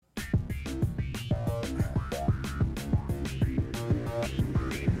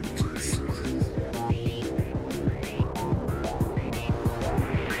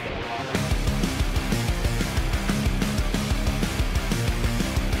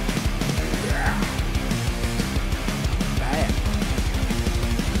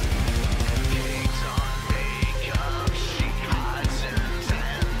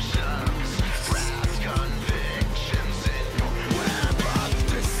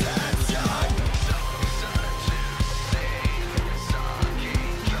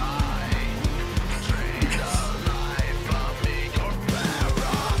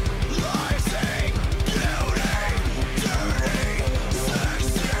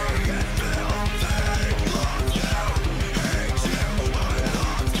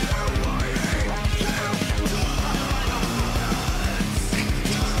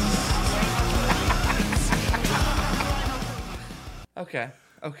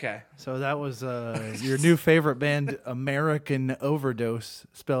Okay. So that was your new favorite band, American Overdose,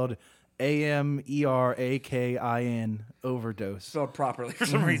 spelled AMERAKIN Overdose, Spelled properly for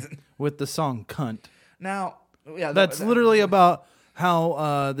some reason. with the song "Cunt." Now, yeah, That's literally about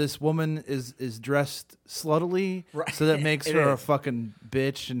how this woman is dressed sluttily, Right. so that makes It her a is. fucking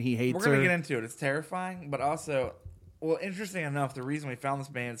bitch, and he hates We're gonna her. get into it. It's terrifying, but also, well, interesting enough, the reason we found this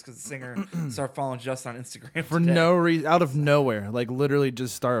band is because the singer started following Justin on Instagram For today. no reason, out of nowhere, like literally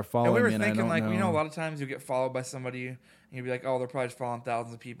just started following And we were me. And I thinking, don't like, know. a lot of times you'll get followed by somebody, and you'll be like, oh, they're probably just following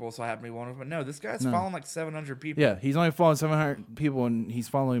thousands of people, so I happen to be one of them. But no, this guy's following like 700 people. Yeah, he's only following 700 people, and he's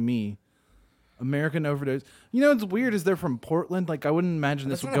following me. American Overdose. You know what's weird is they're from Portland. Like, I wouldn't imagine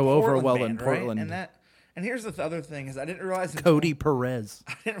this That's would not a go over Portland well band, in right? Portland. And here's the other thing is I didn't realize Cody Perez.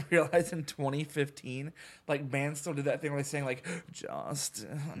 I didn't realize in 2015, like, bands still did that thing where they saying, like, just.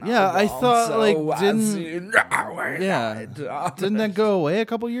 Yeah, I thought, like, didn't didn't that go away a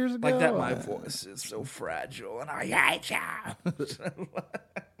couple years ago? Like that, my voice is so fragile, and I hate you.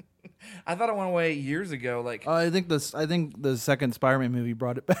 I thought it went away years ago. Like I think the second Spider-Man movie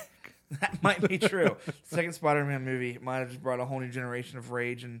brought it back. that might be true. Second Spider-Man movie might have just brought a whole new generation of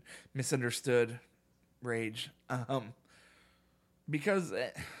rage and misunderstood rage. Because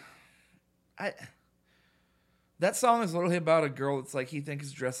that song is literally about a girl that's like he thinks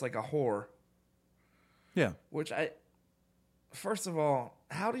is dressed like a whore. Yeah. Which first of all,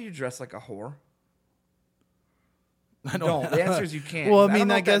 how do you dress like a whore? I Don't. The answer is you can't. Well, I don't mean,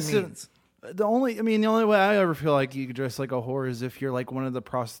 know I what that guess means. the only way I ever feel like you could dress like a whore is if you're like one of the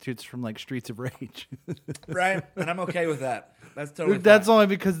prostitutes from like Streets of Rage. Right? And I'm okay with that. That's totally That's fine. only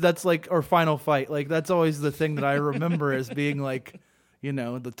because that's like, or Final Fight. Like, that's always the thing that I remember as being like, you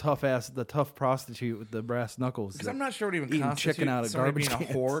know, the tough prostitute with the brass knuckles. Because I'm not sure what even eating constitutes chicken out of somebody garbage being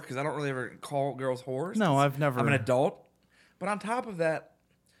a cans. whore, because I don't really ever call girls whores. No, I've never. I'm an adult. But on top of that,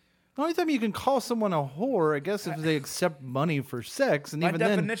 The only time you can call someone a whore, I guess, if they accept money for sex, and by even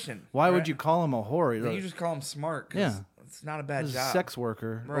definition, then, why would right? you call them a whore? then you just call them smart. 'Cause Yeah. it's not a bad a job. sex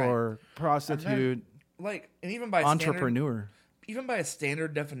worker Right. or prostitute, Like, and even by entrepreneur. even by a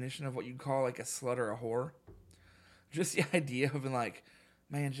standard definition of what you call like a slut or a whore, just the idea of being like,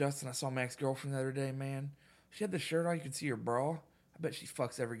 man, Justin, I saw my ex-girlfriend the other day, man. She had the shirt on, you could see her bra. I bet she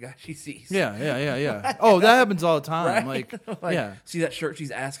fucks every guy she sees. Yeah. Oh, that happens all the time. Right? Like, yeah. See that shirt?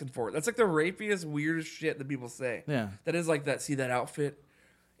 She's asking for it. That's like the rapiest, weirdest shit that people say. Yeah. That is like that. See that outfit?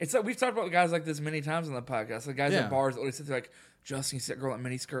 It's like we've talked about guys like this many times on the podcast. Like guys Yeah. at bars that always sit there like, Justin, you see that girl in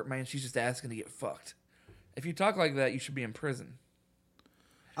mini skirt, man? She's just asking to get fucked. If you talk like that, you should be in prison.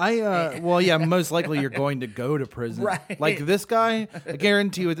 Well, yeah, most likely you're going to go to prison. Right. Like this guy, I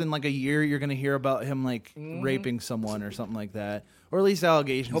guarantee within like a year you're going to hear about him like raping someone or something like that, or at least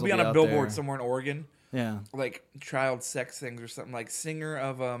allegations. He'll be will on a out billboard there. somewhere in Oregon, Yeah, like child sex things or something, like singer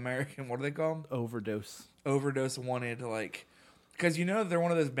of American. What do they call them? overdose. Overdose wanted, like, because you know they're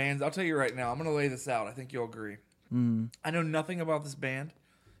one of those bands. I'll tell you right now. I'm going to lay this out. I think you'll agree. I know nothing about this band.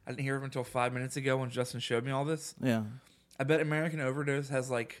 I didn't hear of them until 5 minutes ago when Justin showed me all this. Yeah. I bet American Overdose has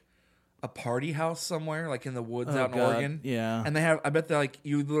like a party house somewhere, like in the woods Oh, out in God. Oregon. Yeah. And they have, I bet they're like,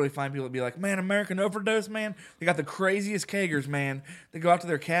 you would literally find people that be like, man, American Overdose, man. They got the craziest kegers, man. They go out to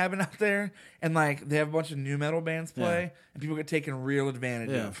their cabin out there and like they have a bunch of new metal bands play Yeah. and people get taken real advantage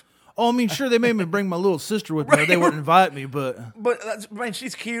Yeah. of. Oh, I mean, sure, they made me bring my little sister with me. Or they wouldn't invite me, but But that's, man,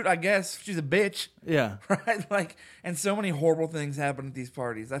 she's cute, I guess. She's a bitch, yeah. right? Like, and so many horrible things happen at these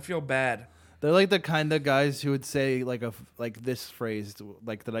parties. I feel bad. They're like the kind of guys who would say like this phrase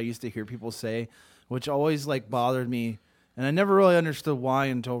like that I used to hear people say, which always like bothered me, and I never really understood why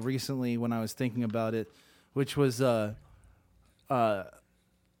until recently when I was thinking about it, which was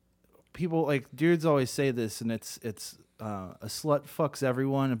people like dudes always say this, and it's a slut fucks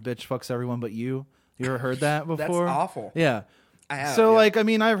everyone, a bitch fucks everyone but you. You ever heard that before? That's awful. Yeah. I have, So yeah. like I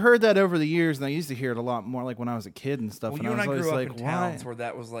mean I've heard that over the years, and I used to hear it a lot more like when I was a kid and stuff. Well, and you and I was grew up always in like, why? towns where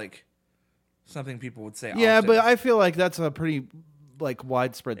that was like something people would say. Yeah, often. but I feel like that's a pretty like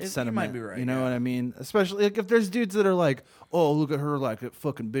widespread You sentiment. might be right, You know yeah. what I mean? Especially like if there's dudes that are like, "Oh, look at her, like that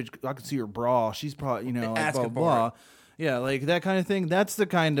fucking bitch. I can see her bra. She's probably like blah Asking blah." for Yeah, like that kind of thing. That's the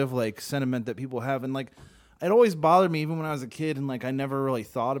kind of like sentiment that people have, and like it always bothered me even when I was a kid, and like I never really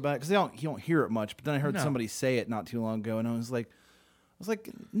thought about it because you don't hear it much. But then I heard No. somebody say it not too long ago, and I was like,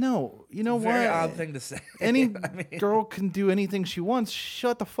 no, you know Very what? odd thing to say. Any I mean, girl can do anything she wants.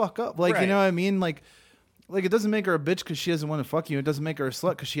 Shut the fuck up. Like, Right. you know what I mean? Like it doesn't make her a bitch because she doesn't want to fuck you. It doesn't make her a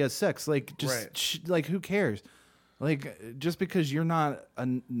slut because she has sex. Like, just, Right. like, who cares? Like, just because you're not a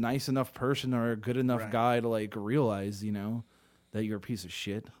nice enough person or a good enough Right. guy to, like, realize, you know, that you're a piece of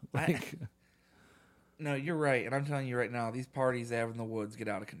shit. Like, No, you're right, and I'm telling you right now, these parties they have in the woods get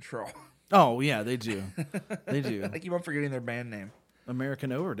out of control. Oh yeah, they do. They do. I keep on forgetting their band name.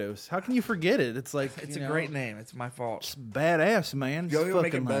 American Overdose. How can you forget it? It's like It's a great name. It's my fault. It's badass, man. The only way to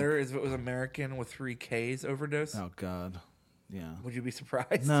make it Fucking, better is if it was American with 3 Ks overdose. Oh God. Yeah. Would you be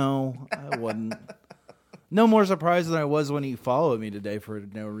surprised? No, I wouldn't. No more surprised than I was when he followed me today for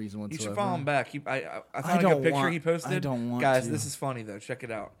no reason You whatsoever. should follow him back. I found a don't good picture want- he posted. I don't want Guys, to. this is funny though. Check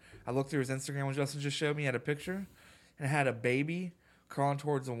it out. I looked through his Instagram when Justin just showed me. He had a picture and it had a baby crawling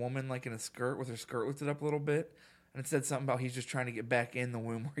towards a woman like in a skirt with her skirt lifted up a little bit. And it said something about he's just trying to get back in the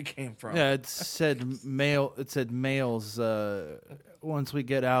womb where he came from. Yeah, it said male. It said males. Once we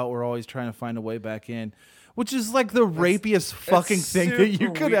get out, we're always trying to find a way back in, which is like the rapiest fucking That's thing that you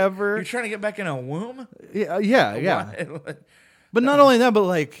super could weird. ever. You're trying to get back in a womb? Yeah, yeah. Why? But not only that, but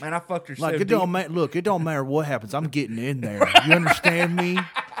like, Man, I fucked her like so it don't deep. matter. Look, it don't matter what happens. I'm getting in there. You understand me?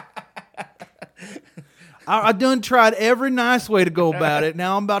 I done tried every nice way to go about it.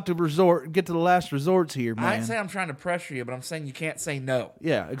 Now I'm about to get to the last resorts here, man. I ain't saying I'm trying to pressure you, but I'm saying you can't say no.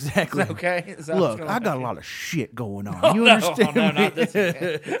 Yeah, exactly. Okay? Is that Look, what's I going got on? a lot of shit going on. Oh, You no, understand no, me? not this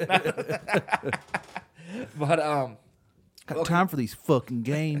again. But Got time for these fucking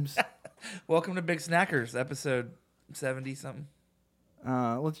games. welcome to Big Snackers, episode 70 something.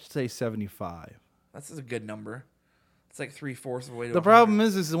 Let's just say 75. That's a good number. It's like 3/4 of the way to The 100. problem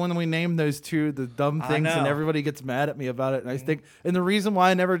is when we name those two the dumb I things and know. everybody gets mad at me about it. And I think, and the reason why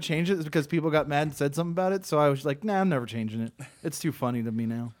I never changed it is because people got mad and said something about it. So I was like, nah, I'm never changing it. It's too funny to me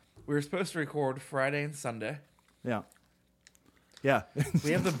now. We were supposed to record Friday and Sunday. Yeah. Yeah.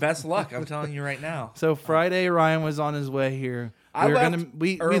 We have the best luck, I'm telling you right now. So Friday, Ryan was on his way here. I We were left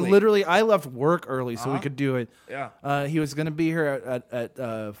we early. literally, I left work early so we Uh-huh. could do it. Yeah. He was going to be here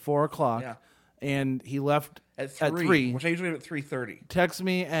at 4 o'clock. Yeah. And he left At 3, which I usually leave at 3:30. Text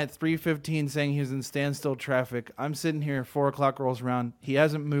me at 3:15 saying he was in standstill traffic. I'm sitting here, 4 o'clock rolls around. He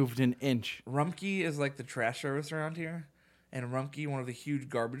hasn't moved an inch. Rumpke is like the trash service around here. And Rumpke, one of the huge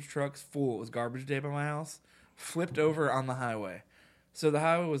garbage trucks, full, it was garbage day by my house, flipped over on the highway. So the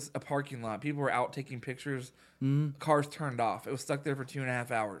highway was a parking lot. People were out taking pictures. Cars turned off. It was stuck there for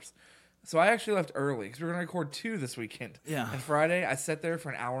 2.5 hours. So I actually left early because we were going to record 2 this weekend. Yeah. And Friday, I sat there for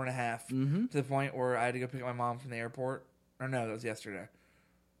an hour and a half to the point where I had to go pick up my mom from the airport. Or no, that was yesterday.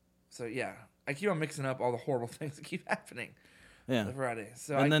 So yeah, I keep on mixing up all the horrible things that keep happening. Yeah. The Friday.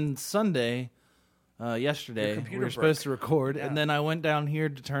 So And then Sunday, yesterday, Your we computer were supposed broke. to record. Yeah. And then I went down here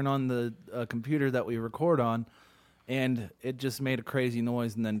to turn on the computer that we record on. And it just made a crazy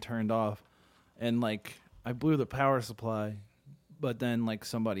noise and then turned off. And like, I blew the power supply. But then like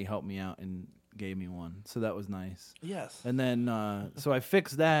somebody helped me out and gave me one. So that was nice. yes. And then, so I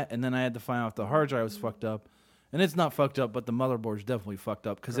fixed that, and then I had to find out if the hard drive was fucked up. And it's not fucked up, but the motherboard's definitely fucked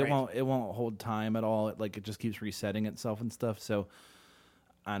up because it Great. won't hold time at all. It just keeps resetting itself and stuff. So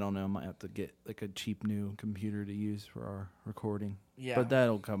I don't know. I might have to get like a cheap new computer to use for our recording. Yeah. But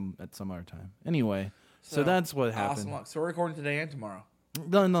that'll come at some other time. Anyway, so that's what happened. Awesome luck. So we're recording today and tomorrow.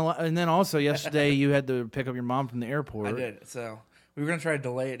 And then also yesterday you had to pick up your mom from the airport. I did. So we were going to try to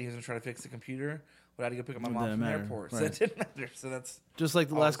delay it. He was going to try to fix the computer. But I had to go pick up my It mom didn't from matter. the airport. So Right. that didn't matter. So that's... Just like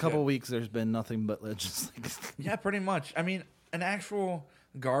the Always last couple good. of weeks, there's been nothing but just like Yeah, pretty much. I mean, an actual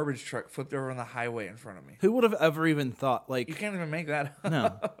garbage truck flipped over on the highway in front of me. who would have ever even thought You like can't even make that up.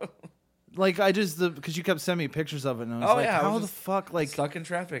 no. Like I just because you kept sending me pictures of it, and I was Oh, like, yeah, I how was the just fuck, like, Stuck in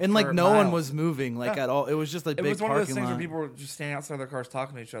traffic. and like for no one miles. was moving, like Yeah. at all. It was just like It big was one of those parking things lot. where people were just standing outside their cars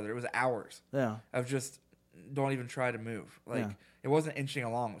talking to each other. It was hours Yeah, of just don't even try to move. Like Yeah. it wasn't inching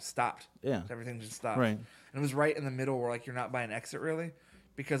along; it was stopped. yeah, Everything just stopped. right. And it was right in the middle where like you're not by an exit really,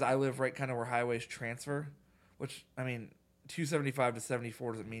 because I live right kind of where highways transfer, which I mean 275 to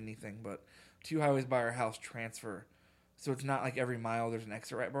 74 doesn't mean anything, but 2 highways by our house transfer. So it's not like every mile there's an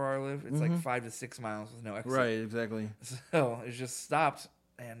exit right where I live. It's like 5 to 6 miles with no exit. Right, exactly. So it just stopped,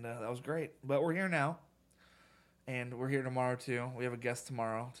 and that was great. But we're here now, and we're here tomorrow too. We have a guest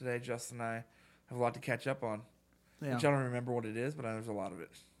tomorrow. Today, Justin and I have a lot to catch up on. Yeah. Which I don't remember what it is, but I know there's a lot of it.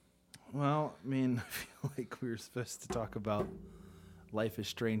 Well, I mean, I feel like we were supposed to talk about Life is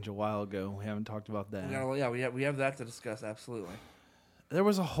Strange a while ago. We haven't talked about that. We have that to discuss. Absolutely. There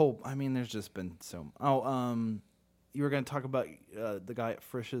was a whole. I mean, there's just been so. You were going to talk about the guy at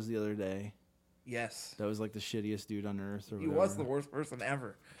Frisch's the other day. Yes. That was like the shittiest dude on earth. Or He whatever. was the worst person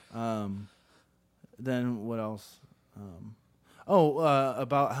ever. Then what else?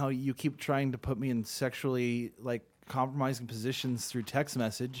 About how you keep trying to put me in sexually like compromising positions through text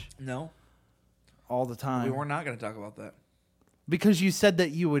message No, all the time. we were not going to talk about that. Because you said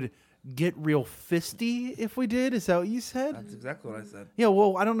that you would get real fisty if we did. Is that what you said? That's exactly what I said. Yeah,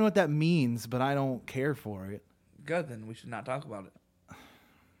 well, I don't know what that means, but I don't care for it. Good, then we should not talk about it.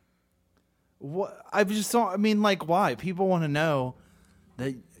 What I just don't. I mean, like, why? People want to know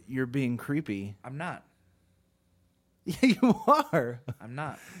that you're being creepy. I'm not. Yeah, you are. I'm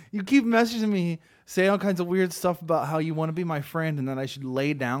not. You keep messaging me, saying all kinds of weird stuff about how you want to be my friend and that I should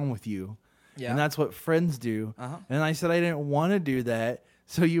lay down with you. Yeah. And that's what friends do. Uh-huh. And I said I didn't want to do that.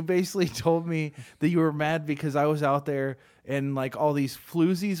 So you basically told me that you were mad because I was out there and like all these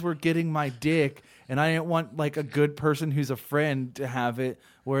floozies were getting my dick, and I didn't want like a good person who's a friend to have it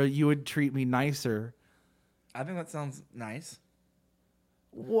where you would treat me nicer. I think that sounds nice.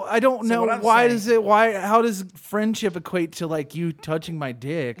 Well, I don't know what I'm why saying- how does friendship equate to like you touching my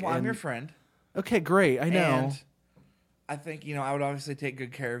dick? Well, I'm and- your friend. Okay, great. I know. And I think, I would obviously take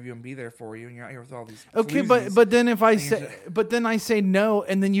good care of you and be there for you, and you're out here with all these Okay, floozies. but then if I And you're say then I say no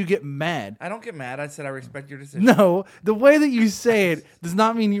and then you get mad. I don't get mad. I said I respect your decision. No, the way that you say it does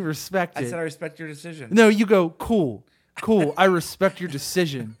not mean you respect I it. said I respect your decision. No, you go, cool. I respect your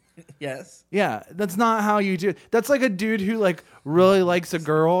decision. Yes. Yeah, that's not how you do it. That's like a dude who like really likes a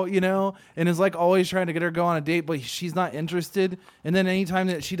girl, and is like always trying to get her to go on a date, but she's not interested. And then anytime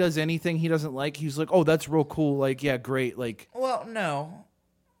that she does anything he doesn't like, he's like, oh, that's real cool. Like, yeah, great. Like, Well, no.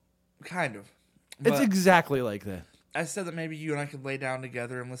 Kind of. it's But exactly like that. I said that maybe you and I could lay down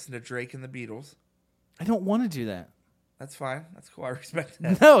together and listen to Drake and the Beatles. I don't want to do that. That's fine. That's cool. I respect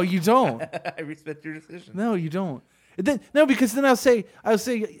that. No, you don't. I respect your decision. No, you don't. No, because then I'll say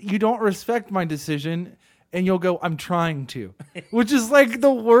you don't respect my decision, and you'll go, I'm trying to, which is like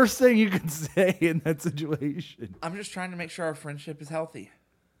the worst thing you can say in that situation. I'm just trying to make sure our friendship is healthy.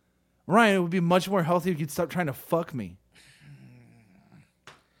 Ryan, it would be much more healthy if you'd stop trying to fuck me.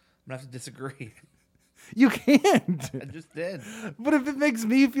 I'm gonna have to disagree. You can't. I just did. But if it makes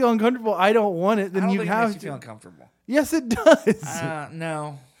me feel uncomfortable, I don't want it. Then I don't you think it have makes you to. feel uncomfortable. Yes, it does.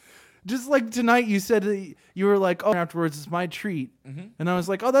 No. Just like tonight, you said that you were like, "Oh, afterwards, it's my treat," and I was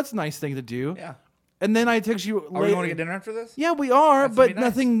like, "Oh, that's a nice thing to do." Yeah. And then I text you. Are we going to get dinner after this? Yeah, we are, That's but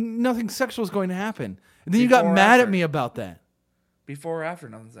gonna be nice. nothing sexual is going to happen. And then you got Before or mad at after? me about that. Before or after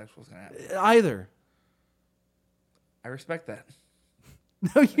nothing sexual is going to happen. Either. I respect that.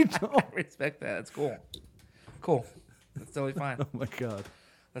 No, you don't. I respect that. It's cool. Cool. That's totally fine. Oh my god.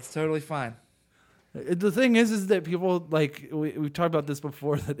 That's totally fine. The thing is that people like we've talked about this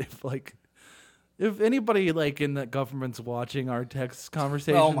before, that if anybody like in the government's watching our text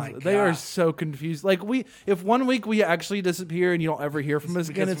conversations, Oh my they are God. so confused. Like if 1 week we actually disappear and you don't ever hear from us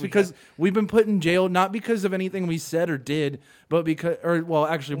again, it's because because we've been put in jail, not because of anything we said or did, but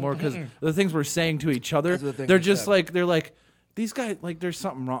actually more because the things we're saying to each other. Because of the things They're we just said. they're like, these guys, like, there's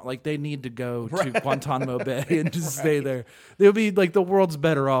something wrong. Like, they need to go to Guantanamo Bay and just stay there. They'll be like, the world's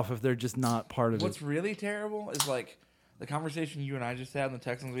better off if they're just not part of it. What's really terrible is like the conversation you and I just had and the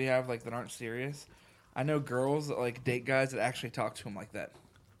texts we have like that aren't serious. I know girls that like date guys that actually talk to them like that.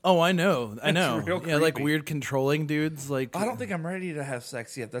 Oh, I know. real Yeah, like creepy. weird controlling dudes. Like, I don't think I'm ready to have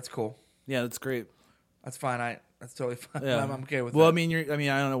sex yet. That's cool. yeah, that's great. That's fine. That's totally fine. Yeah. I'm okay with Well, that. I mean,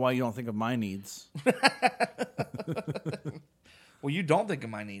 I don't know why you don't think of my needs. Well, you don't think of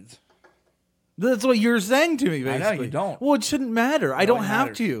my needs. That's what you're saying to me, I basically. know, you don't. Well, it shouldn't matter. I No, don't it have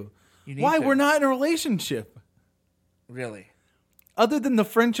matters. to. You need Why? to. We're not in a relationship. Really? Other than the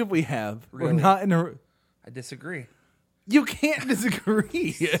friendship we have, we're Really? not in a. I disagree. You can't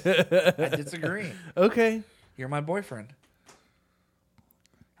disagree. I disagree. Okay. You're my boyfriend.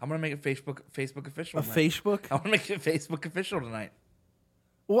 I'm gonna make it Facebook official. A tonight. Facebook? I'm gonna make it Facebook official tonight.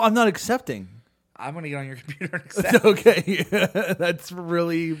 Well, I'm not accepting. I'm gonna get on your computer and accept. Okay. That's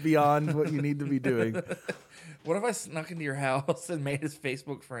really beyond what you need to be doing. What if I snuck into your house and made us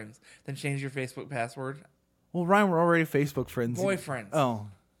Facebook friends, then changed your Facebook password? Well, Ryan, we're already Facebook friends. Boyfriends. Oh.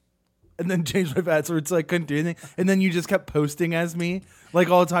 And then changed my password so I couldn't do anything. And then you just kept posting as me, like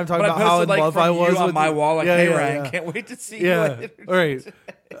all the time, talking But I about how posted in like love from I was you on with my you. wall, like, Yeah, hey yeah, Ryan, yeah. can't wait to see you Yeah. later. All right.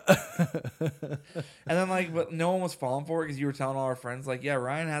 And then like, but no one was falling for it because you were telling all our friends like, yeah,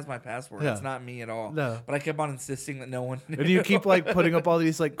 Ryan has my password. Yeah. It's not me at all. No. But I kept on insisting that no one knew. And you keep like putting up all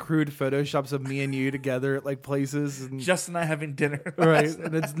these like crude photoshops of me and you together at like places. And, Just and I having dinner. right. last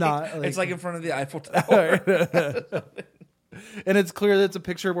And it's night. not. It's like in front of the Eiffel Tower. And it's clear that it's a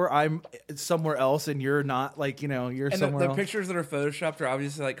picture where I'm somewhere else and you're not, like, you're And somewhere the else. pictures that are photoshopped are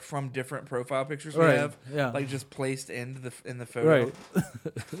obviously like from different profile pictures we Right, have, yeah. like just placed in the photo.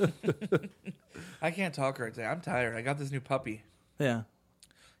 Right. I can't talk right today. I'm tired. I got this new puppy. Yeah.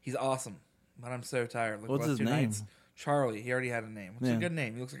 He's awesome, but I'm so tired. Like, What's last his 2 name? nights, Charlie. He already had a name. It's Yeah. a good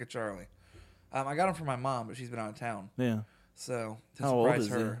name. He looks like a Charlie. I got him for my mom, but she's been out of town. Yeah. So to How old surprise is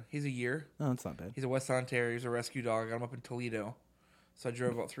her, he's a year. Oh, that's not bad. He's a West Island Terrier. He's a rescue dog. I got him up in Toledo. So I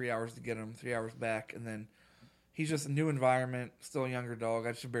drove about 3 hours to get him, 3 hours back. And then he's just a new environment, still a younger dog.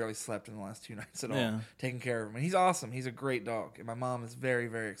 I just barely slept in the last 2 nights at all, Yeah. taking care of him. And he's awesome. He's a great dog. And my mom is very,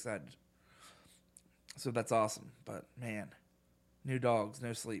 very excited. So that's awesome. But, man, new dogs,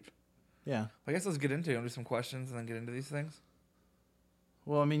 no sleep. Yeah. I guess let's get into them, do some questions, and then get into these things.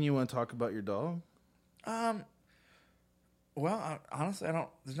 Well, I mean, you want to talk about your dog? Well, honestly, I don't.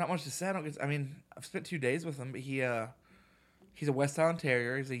 There's not much to say. I've spent 2 days with him, but he's a West Island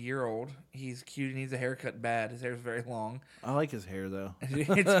Terrier. He's a year old. He's cute. He needs a haircut bad. His hair's very long. I like his hair though.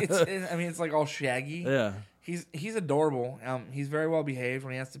 It's like all shaggy. Yeah. He's adorable. He's very well behaved.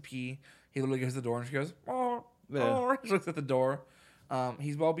 When he has to pee, he literally goes to the door and she goes, oh, Yeah. oh. He looks at the door.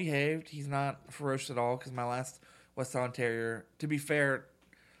 He's well behaved. He's not ferocious at all. Because my last West Island Terrier, to be fair,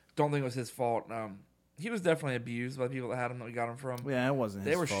 don't think it was his fault. He was definitely abused by the people that had him that we got him from. Yeah, it wasn't.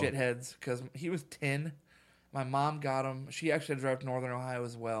 They his were fault. shitheads because he was 10. My mom got him. She actually had to drive to Northern Ohio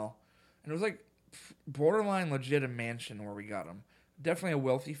as well. And it was like borderline legit a mansion where we got him. Definitely a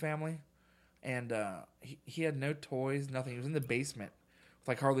wealthy family. And he had no toys, nothing. He was in the basement with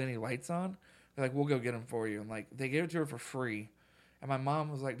like hardly any lights on. They're like, we'll go get him for you. And like they gave it to her for free. And my mom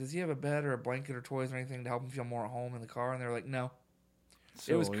was like, does he have a bed or a blanket or toys or anything to help him feel more at home in the car? And they were like, no.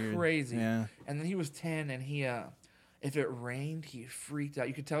 So it was weird. crazy. Yeah. And then he was 10 and he, if it rained, he freaked out.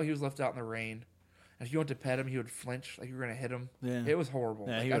 You could tell he was left out in the rain. And if you went to pet him, he would flinch like you were going to hit him. Yeah. It was horrible.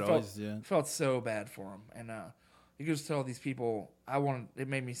 Yeah, Like, he would always do it. felt so bad for him. And you could just tell these people, it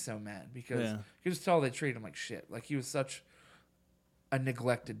made me so mad because you could just tell they treated him like shit. Like he was such a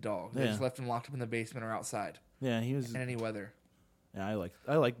neglected dog. They Yeah. just left him locked up in the basement or outside Yeah, he was. in any weather. Yeah, I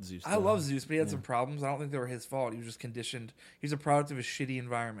like Zeus. I though. love Zeus, but he had some problems. I don't think they were his fault. He was just conditioned. He was a product of a shitty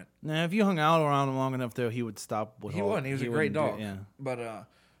environment. Now, if you hung out around him long enough, though, he would stop. With He all, wouldn't. He was a great wouldn't dog. do- Yeah. But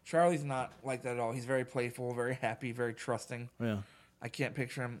Charlie's not like that at all. He's very playful, very happy, very trusting. Yeah. I can't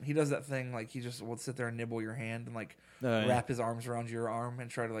picture him. He does that thing like he just will sit there and nibble your hand and like Yeah. wrap his arms around your arm and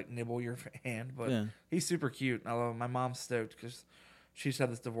try to like nibble your hand. But Yeah. he's super cute. I love him. My mom's stoked because she just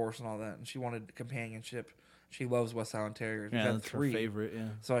had this divorce and all that, and she wanted companionship. She loves West Island Terriers. We've Yeah, had that's her 3. favorite. Yeah.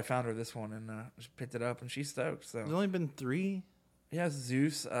 So I found her this one and just picked it up, and she's stoked. So There's only been 3. yeah,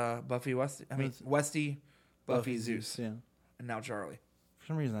 Zeus, Buffy, Westy. I mean What's- Westy, Buffy, Zeus, Yeah. and now Charlie. For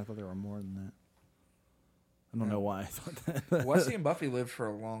some reason, I thought there were more than that. I don't know why I thought that. Westy and Buffy lived for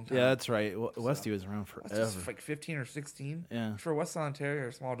a long time. Yeah, that's right. Westy was around That's forever. just like 15 or 16. Yeah. For a West Island Terrier,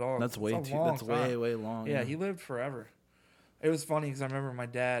 a small dog. That's way it's a too. long That's way time. way long. Yeah, he lived forever. It was funny because I remember my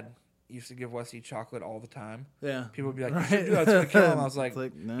dad used to give Westy chocolate all the time. Yeah. People would be like, Right. "You should do that, it's gonna kill him." I was like, It's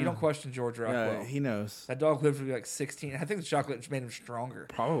like, no. "You don't question George Rockwell." Yeah, he knows. That dog lived to be like 16. I think the chocolate just made him stronger.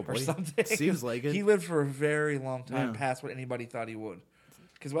 Probably. Or something. Seems like it. He lived for a very long time, Yeah. past what anybody thought he would.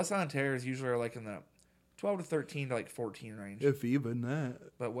 Because West Island Terriers usually are like in the 12 to 13 to like 14 range. If even that.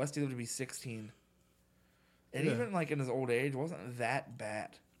 But Westy lived to be 16. And Yeah. even like in his old age, wasn't that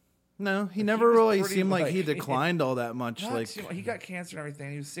bad. No, he Like, never he was really pretty, seemed like he like- declined all that much. Not Like, too- he got cancer and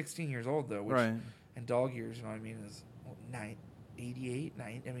everything. He was 16 years old though, which right? in dog years, you know what I mean, is 88,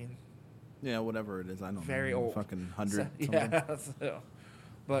 9. I mean, Yeah, whatever it is. I don't very know. old. Fucking 100. So, yeah. So.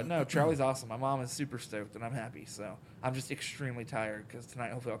 But no, Charlie's awesome. My mom is super stoked, and I'm happy. So I'm just extremely tired because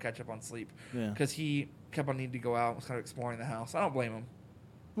tonight hopefully I'll catch up on sleep. Yeah. Because he kept on needing to go out and was kind of exploring the house. I don't blame him.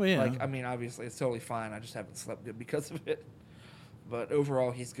 Well, yeah. Like, I mean, obviously it's totally fine. I just haven't slept good because of it. But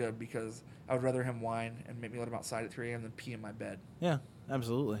overall, he's good because I would rather him whine and make me let him outside at 3 a.m. than pee in my bed, yeah,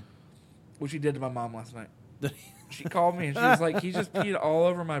 absolutely. which he did to my mom last night. She called me and she was like, he just peed all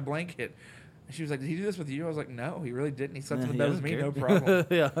over my blanket. And she was like, did he do this with you? I was like, no, he really didn't. He slept in the he bed with doesn't me, no care. problem.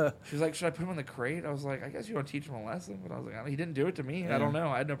 Yeah. She was like, should I put him in the crate? I was like, I guess you want to teach him a lesson. But I was like, he didn't do it to me. Yeah. I don't know.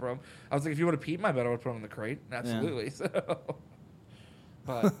 I had no problem. I was like, if you would have peed in my bed, I would put him in the crate. Absolutely. So,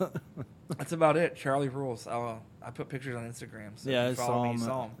 but that's about it. Charlie rules. I put pictures on Instagram. So Yeah, if you I follow saw me, you him.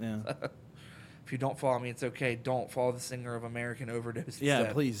 saw him. Yeah. If you don't follow me, it's okay. Don't follow the singer of American Overdose. Yeah,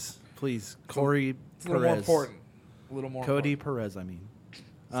 instead. please. Corey It's a little more Perez. important. A little more Cody important. Perez, I mean.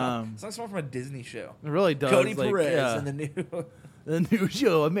 It's like someone from a Disney show. It really does. Cody like, Perez yeah. and the new. The new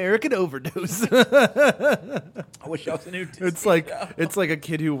show, American Overdose. I wish I was a new. Disney it's like show. it's like a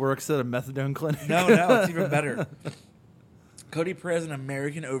kid who works at a methadone clinic. No, it's even better. Cody Perez and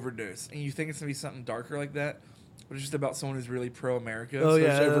American Overdose, and you think it's gonna be something darker like that, but it's just about someone who's really pro-America. Oh, so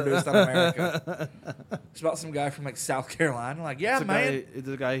yeah. it's overdosed on America. It's about some guy from like South Carolina. Like, yeah, It's a man. guy, it's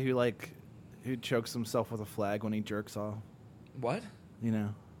a guy who chokes himself with a flag when he jerks off. What? You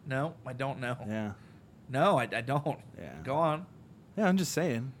know? No, I don't know. Yeah. No, I don't. Yeah. Go on. Yeah, I'm just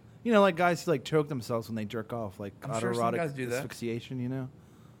saying. You know, like guys who like choke themselves when they jerk off, like I'm sure some autoerotic guys do that. asphyxiation, you know,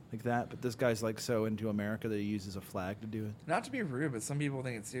 like that. But this guy's like so into America that he uses a flag to do it. Not to be rude, but some people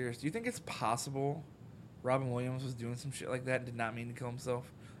think it's serious. Do you think it's possible Robin Williams was doing some shit like that and did not mean to kill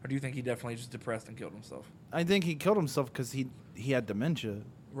himself? Or do you think he definitely just depressed and killed himself? I think he killed himself because he had dementia.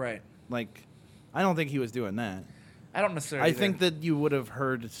 Right. Like, I don't think he was doing that. I don't necessarily I think that you would have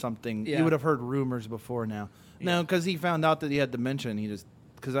heard something. Yeah. You would have heard rumors before now. Yeah. No, because he found out that he had dementia, and he just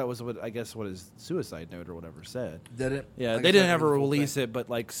because that was what I guess what his suicide note or whatever said. Did it? Yeah, Like, they I didn't thought ever the full release thing. it, but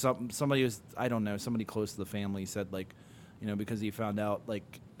like somebody was I don't know somebody close to the family said like, you know, because he found out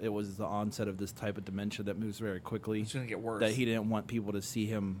like it was the onset of this type of dementia that moves very quickly. It's going to get worse. That he didn't want people to see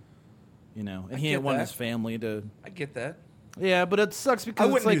him, you know, and I he get didn't want that. his family to. I get that. Yeah, but it sucks because I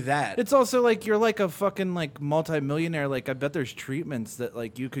wouldn't it's like, do that. It's also like you're like a fucking like multimillionaire. Like I bet there's treatments that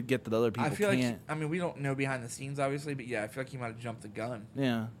like you could get that other people I feel can't. like, I mean, we don't know behind the scenes, obviously, but yeah, I feel like he might have jumped the gun.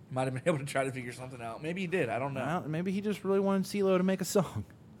 Yeah, He might have been able to try to figure something out. Maybe he did. I don't know. Well, maybe he just really wanted CeeLo to make a song.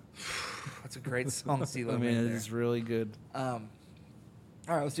 That's a great song, CeeLo I mean, made there. it's really good. All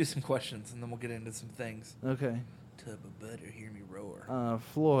right, let's do some questions, and then we'll get into some things. Okay, Tub of butter, hear me roar.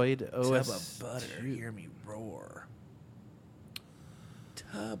 Floyd Tub OS. of butter, hear me roar.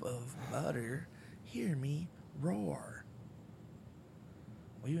 Tub of butter, hear me roar.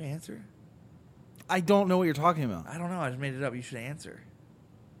 Will you answer? I don't know what you're talking about. I don't know. I just made it up. You should answer.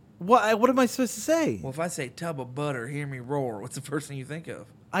 What am I supposed to say? Well, if I say tub of butter, hear me roar, what's the first thing you think of?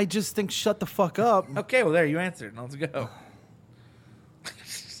 I just think shut the fuck up. Okay, well, there, you answered. Now let's go.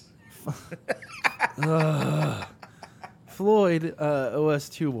 Floyd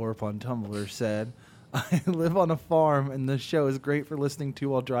OS2 Warp on Tumblr said, I live on a farm and this show is great for listening to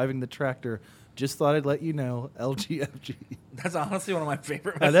while driving the tractor. Just thought I'd let you know, LGFG. That's honestly one of my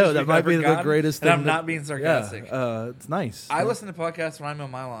favorite I messages know, that we've might ever be the gotten, greatest and thing. I'm not being sarcastic. Yeah, it's nice. I listen to podcasts when I'm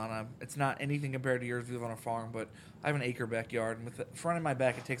on my lawn. It's not anything compared to yours. We live on a farm, but I have an acre backyard, and with the front of my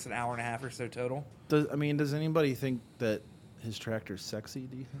back, it takes an hour and a half or so total. Does anybody think that his tractor's sexy,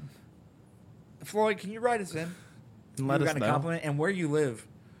 do you think? Floyd, can you write us in? And let You've us gotten a know. compliment, and where you live.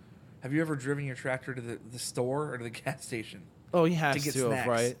 Have you ever driven your tractor to the store or to the gas station Oh, he has to get to have, snacks?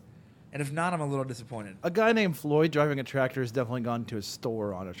 right? And if not, I'm a little disappointed. A guy named Floyd driving a tractor has definitely gone to a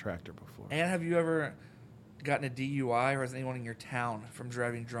store on a tractor before. And have you ever gotten a DUI, or has anyone in your town from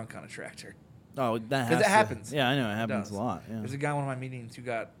driving drunk on a tractor? Oh, that Because it happens. Yeah, I know it happens does. a lot. Yeah. There's a guy in one of my meetings who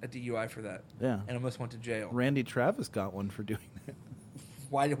got a DUI for that Yeah. and almost went to jail. Randy Travis got one for doing that.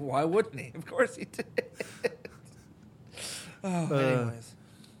 Why wouldn't he? Of course he did. Anyways.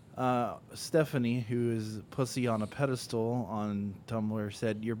 Stephanie, who is Pussy on a Pedestal on Tumblr,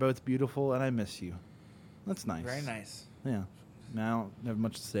 said, "You're both beautiful and I miss you." That's nice. Very nice. Yeah. I don't have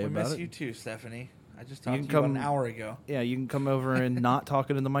much to say We about miss it. you too, Stephanie. I just You talked can to you about come- an hour ago. Yeah, you can come over and not talk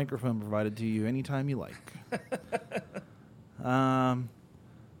into the microphone provided to you anytime you like.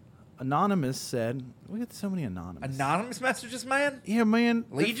 Anonymous said, we get so many anonymous. Anonymous messages, man? Yeah, man.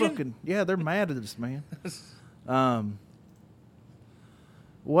 Legion? They're mad at us, man.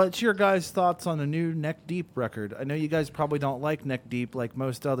 What's your guys' thoughts on the new Neck Deep record? I know you guys probably don't like Neck Deep like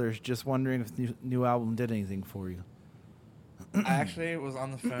most others. Just wondering if the new album did anything for you. I actually was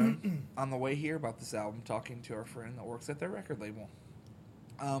on the phone on the way here about this album talking to our friend that works at their record label.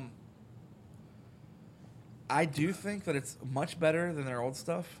 I do think that it's much better than their old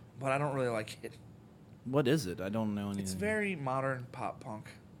stuff, but I don't really like it. What is it? I don't know anything. It's very modern pop punk.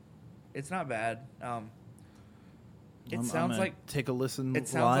 It's not bad. It I'm sounds gonna like take a listen it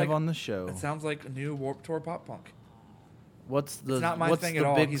sounds live like- on the show. it sounds like a new Warped Tour pop punk. What's the not my what's thing the at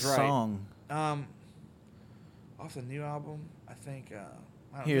all. big He's right. song? Off the new album, I think.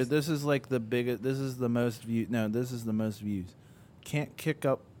 I don't Here, know, this is like the biggest. This is the most view. No, this is the most views. Can't Kick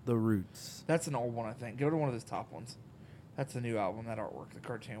Up the Roots. that's an old one, I think. Go to one of those top ones. That's the new album, that artwork, the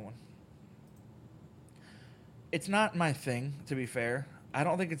cartoon one. It's not my thing, to be fair. I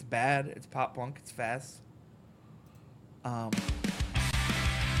don't think it's bad. It's pop punk. It's fast.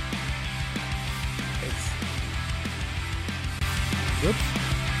 It's Whoops.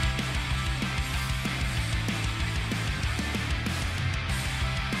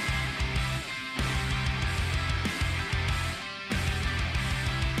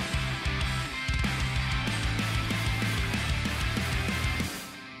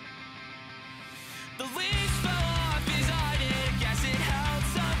 The leaves fell off his eye, guess it held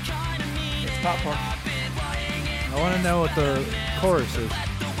some kind of meaning. It's pop punk. I've been lying in I want to know what the chorus is. let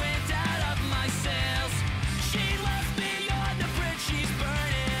the wind out of my sails. She left me on the bridge, she's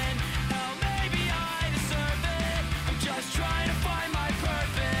burning. Hell, maybe I deserve it. I'm just trying to find my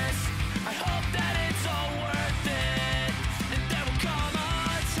purpose. I hope that it's all worth it. And there will come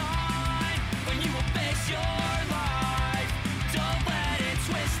a time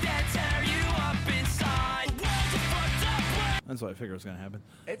so I figure it's gonna happen.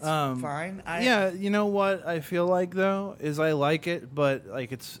 It's fine. Yeah, you know what I feel like though is I like it, but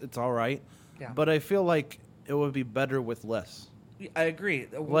like it's all right. Yeah. But I feel like it would be better with less. I agree.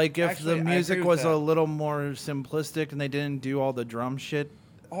 Like if Actually, the I music agree with was that. a little more simplistic and they didn't do all the drum shit.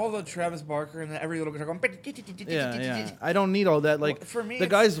 all the Travis Barker and every little guitar going. Yeah. I don't need all that. Like Well, for me, the it's-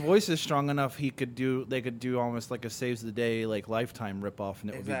 guy's voice is strong enough. They could do almost like a Saves the Day like Lifetime ripoff, and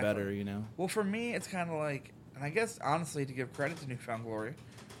it would be Exactly. better. You know. Well, for me, it's kind of like, and I guess honestly, to give credit to Newfound Glory,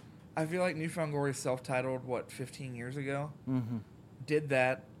 I feel like Newfound Glory self-titled 15 years ago, did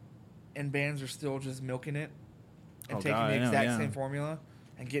that, and bands are still just milking it and Oh, taking God, the I know, exact yeah. same formula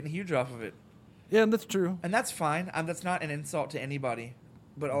and getting huge off of it, Yeah, that's true. and that's fine. That's not an insult to anybody,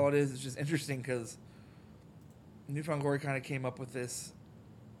 but all it is just interesting because Newfound Glory kind of came up with this.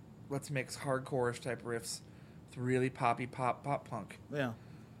 Let's mix hardcore-ish type riffs with really poppy pop punk Yeah.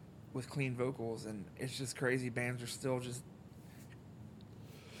 with clean vocals, and it's just crazy. Bands are still just.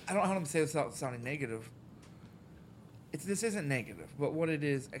 I don't know how to say this without sounding negative. This isn't negative, but what it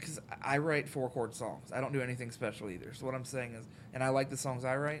is, because I write 4-chord songs. I don't do anything special either. So what I'm saying is, and I like the songs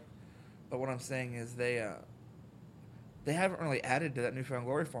I write, but what I'm saying is they haven't really added to that Newfound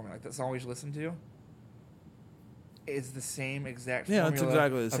Glory formula. Like that song we just listened to is the same exact Yeah, formula it's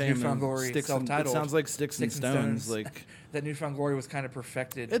exactly the of same. Newfound and Glory Sticks and- self-titled. It sounds like Sticks and Stones. Like that Newfound Glory was kind of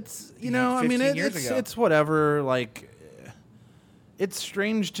perfected. it's I mean 15 years it's ago. it's whatever. Like it's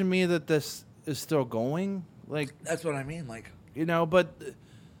strange to me that this is still going. Like That's what I mean. Like, but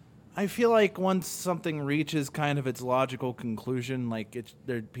I feel like once something reaches kind of its logical conclusion, like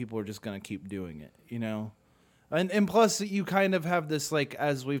people are just gonna keep doing it, and plus you kind of have this like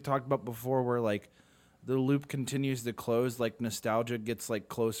as we've talked about before, where like the loop continues to close, like nostalgia gets like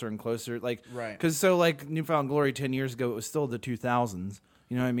closer and closer, like Right. because so like Newfound Glory 10 years ago, it was still the 2000s,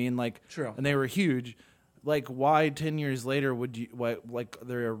 you know what I mean, like True. and they were huge. Like, why 10 years later would you, like,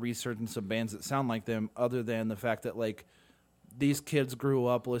 there are a resurgence of bands that sound like them, other than the fact that, like, these kids grew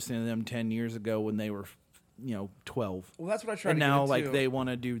up listening to them 10 years ago when they were, 12. well, that's what I try And to now, get like, into. they want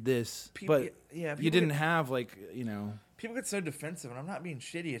to do this. People- But yeah, you people didn't get- have, like, People get so defensive, and I'm not being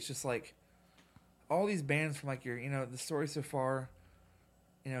shitty. It's just like all these bands from like the story so far,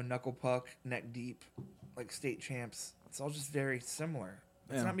 Knuckle Puck, Neck Deep, like State Champs. It's all just very similar.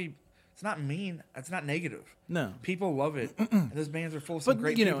 It's Yeah. not me. It's not mean. It's not negative. No. People love it, and those bands are full of some But,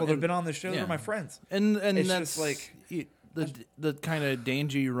 great you know, people that have and- been on the show. yeah. They're my friends. And It's that's just like- the kind of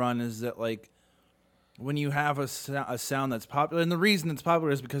danger you run is that like when you have a sound that's popular, and the reason it's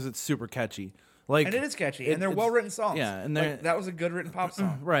popular is because it's super catchy. Like, And it is catchy, and they're it's- well written songs. yeah, and Like, they're- that was a good written pop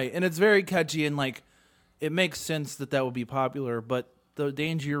song. right, and it's very catchy, and like it makes sense that would be popular. But the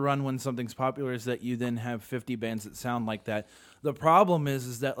danger you run when something's popular is that you then have 50 bands that sound like that. The problem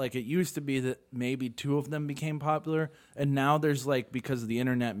is that like it used to be that maybe 2 of them became popular, and now there's like, because of the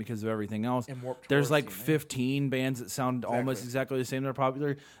internet, because of everything else, And Warped there's Tour like scene, yeah. 15 bands that sound almost Exactly. exactly the same. They're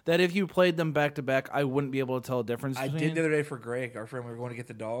popular. That if you played them back to back, I wouldn't be able to tell a difference. I between. did the other day for Greg, our friend. We were going to get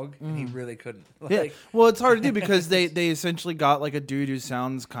the dog, and he really couldn't. Yeah, Like, well, it's hard to do because they essentially got like a dude who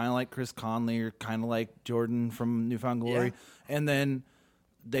sounds kind of like Chris Conley or kind of like Jordan from Newfound Glory, and then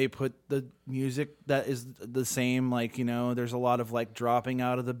they put the music that is the same. Like there's a lot of like dropping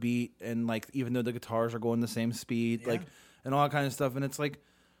out of the beat, and like even though the guitars are going the same speed, like and all that kind of stuff, and it's like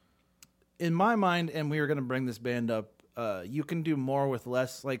in my mind, and we were gonna bring this band up. You can do more with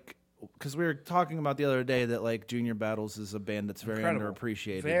less, like. Because we were talking about the other day that like Junior Battles is a band that's very incredible.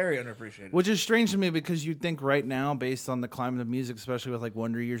 underappreciated. Very underappreciated. Which is strange to me because you'd think right now, based on the climate of music, especially with like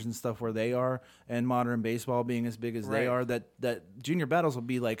Wonder Years and stuff where they are, and modern baseball being as big as they Right. are, that Junior Battles will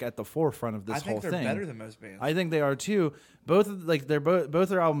be like at the forefront of this I whole think they're thing. better than most bands. I think they are too. Both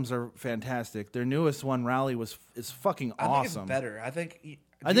their albums are fantastic. Their newest one, Rally, is fucking I think awesome. it's better. I think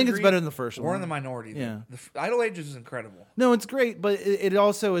I think it's better than the first We're one. in the minority. Yeah. Idle Ages is incredible. No, it's great, but it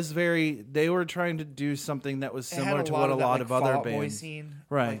also is very. They were trying to do something that was It had similar to what a that, lot like, of other Fall Out Boy bands. scene,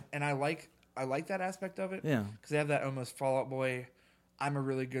 Right. like, and I like that aspect of it. Yeah. because they have that almost Fall Out Boy. I'm a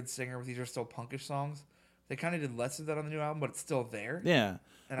really good singer, but these are still punkish songs. They kind of did less of that on the new album, but it's still there. Yeah.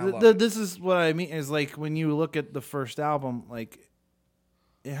 And I love it. This is what I mean is like when you look at the first album, like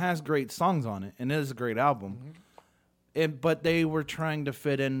it has great songs on it, and it is a great album. But they were trying to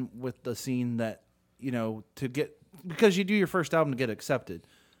fit in with the scene that to get, because you do your first album to get accepted.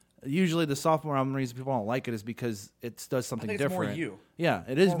 Usually, the sophomore album, the reason people don't like it is because it does something think it's more different. you. Yeah,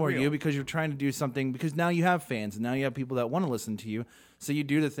 it is more real. you because you're trying to do something, because now you have fans and now you have people that want to listen to you. So you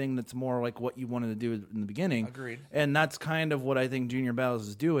do the thing that's more like what you wanted to do in the beginning. Agreed. And that's kind of what I think Junior Battles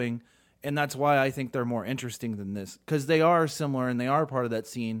is doing. And that's why I think they're more interesting than this, because they are similar and they are part of that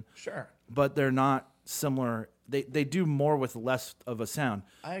scene, Sure. but they're not similar they do more with less of a sound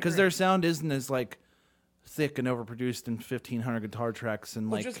I because agree. their sound isn't as like thick and overproduced in 1,500 guitar tracks and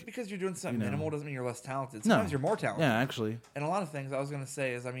Well, like just because you're doing something you know. minimal doesn't mean you're less talented. no, Sometimes you're more talented. Yeah, actually, And a lot of things I was gonna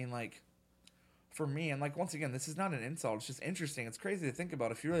say is, I mean, like, for me, and like once again, this is not an insult. It's just interesting. It's crazy to think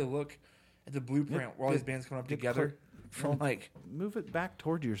about. If you really look at the blueprint where all these bands come up get together, from like move it back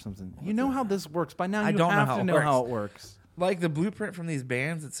toward you or something. You know how this works by now. I You don't know have how to it know works. how it works. the blueprint from these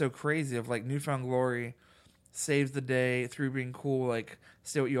bands. It's so crazy. Of like Newfound Glory, Saves the Day, Through Being Cool, like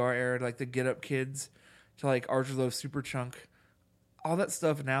Stay What You Are era, like the Get Up Kids, to like Archer Love Superchunk. All that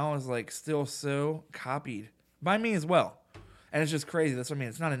stuff now is like still so copied by me as well, and it's just crazy. That's what I mean.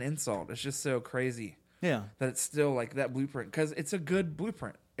 It's not an insult. It's just so crazy Yeah. that it's still like that blueprint because it's a good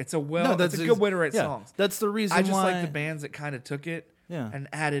blueprint. It's a it's a ex- good way to write yeah, songs. That's the reason I just why. like the bands that kind of took it Yeah. and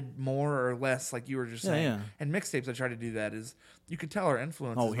added more or less, like you were just Yeah, saying. yeah. And mixtapes, I try to do that. Is you could tell our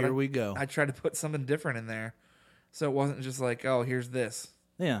influences. Oh, but here we go. I tried to put something different in there, so it wasn't just like, oh, here's this.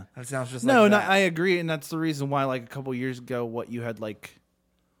 Yeah. And it sounds just No, like no, that. I agree, and that's the reason why, like a couple years ago, what you had like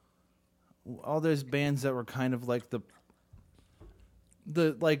all those bands that were kind of like the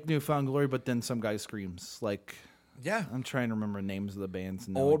like Newfound Glory, but then some guy screams. Like yeah. I'm trying to remember names of the bands.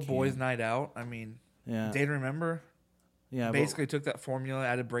 And now I Old can't. Boys Night Out. I mean, Yeah. Day to Remember. Yeah. but- Basically took that formula,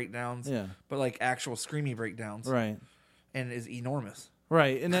 added breakdowns, Yeah. but like actual screamy breakdowns, Right. and is enormous.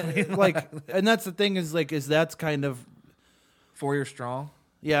 Right. And then, like, and that's the thing is like, is that's kind of 4 Year Strong.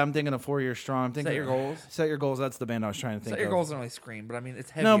 yeah. I'm thinking of 4 Year Strong. I'm thinking Set Your Goals. Set Your Goals. That's the band I was trying to think Set Your of. Goals don't really scream, but I mean,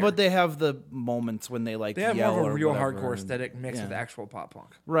 it's heavier. No, but they have the moments when they like They have yell more of a or real whatever, hardcore and- aesthetic mixed yeah. with actual pop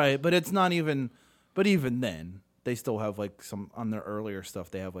punk. Right, but it's not even. But even then, they still have like some on their earlier stuff.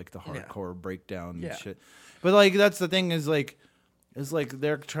 They have like the Yeah. hardcore breakdown and Yeah. shit. But like that's the thing is like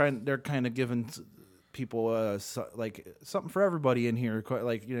they're kind of giving people like something for everybody in here.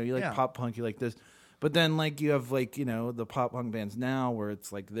 Like you know you like Yeah. pop punk, you like this, but then like you have like you know the pop punk bands now where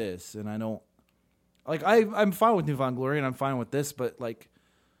it's like this, and I don't like I'm fine with Newfound Glory and I'm fine with this, but like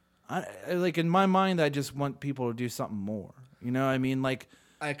I like in my mind I just want people to do something more. You know what I mean like.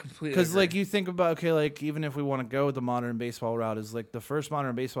 I completely Because agree. like you think about okay, like even if we want to go with the modern baseball route, is like the first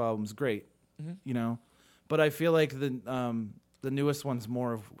modern baseball album's great, you know, but I feel like the newest one's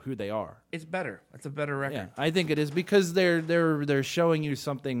more of who they are. it's better. It's a better record. Yeah, I think it is because they're showing you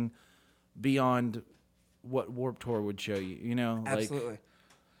something beyond what Warped Tour would show you. You know, Absolutely. like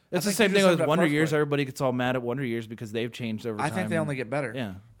it's the think same you thing just with summed up Wonder Years. perfectly. Everybody gets all mad at Wonder Years because they've changed over I time. think they only get better.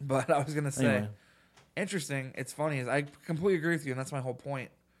 Yeah. But I was gonna say, Anyway. interesting. It's funny. Is I completely agree with you, and that's my whole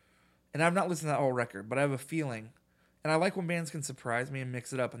point. And I've not listened to that whole record, but I have a feeling, and I like when bands can surprise me and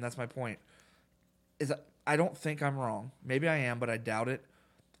mix it up, and that's my point. Is I don't think I'm wrong. Maybe I am, but I doubt it.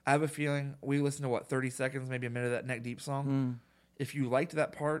 I have a feeling we listened to what 30 seconds, maybe a minute of that Neck Deep song. Mm. If you liked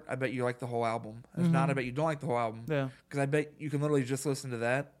that part, I bet you like the whole album. If not, I bet you don't like the whole album. Yeah. Because I bet you can literally just listen to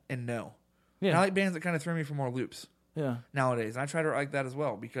that and know. Yeah. And I like bands that kind of throw me for more loops Yeah. nowadays. And I try to like that as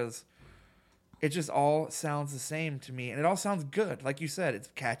well because it just all sounds the same to me. And it all sounds good. Like you said, it's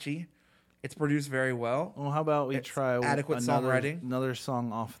catchy. It's produced very well. Well, how about we It's try adequate another songwriting.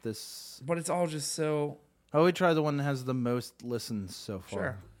 song off this? But it's all just so... How about we try the one that has the most listens so far?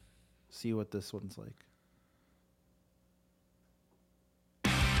 Sure. See what this one's like.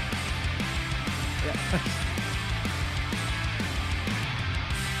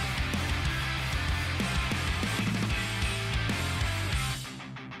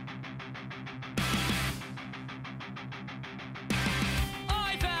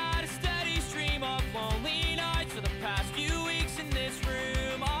 I've had a steady stream of lonely nights for the past few weeks in this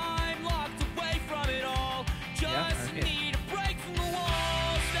room. I'm locked away from it all. Just okay. need a break from the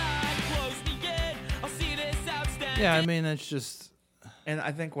walls that close me in. I'll see this outstanding. Yeah, I mean it's just And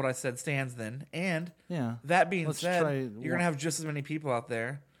I think what I said stands then. And yeah. that being Let's said, try you're going to have just as many people out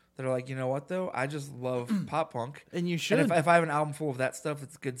there that are like, you know what, though? I just love pop punk. And you should. And if I have an album full of that stuff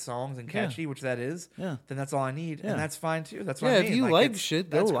that's good songs and catchy, which that is, Yeah. then that's all I need. Yeah. And that's fine, too. That's what Yeah, I if mean. you like it's- shit,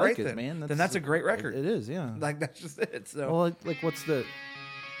 go that's like great it, then. man. Then that's a great record. It is, yeah. Like, that's just it. So, Well, like what's the?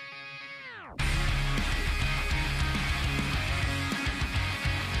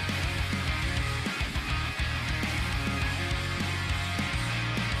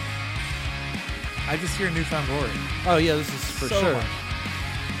 I just hear Newfound Glory. Oh yeah, this is for So sure. much.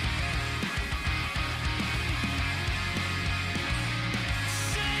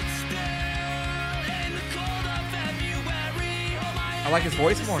 Sit still in the cold of February. Hold my I like his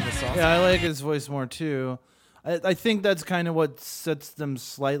voice more in this song. Yeah, I like his voice more too. I think that's kind of what sets them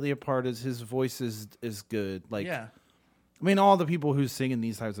slightly apart. Is his voice is good. Like, Yeah. I mean, all the people who sing in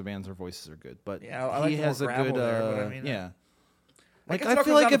these types of bands, their voices are good. But Yeah, I like he the has a more good. gravel there, but I mean, yeah, Like guess I it all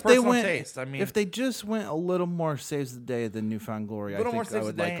feel comes like down if to they personal went, taste. I mean, if they just went a little more Saves the Day than Newfound Glory, a I little more think I saves the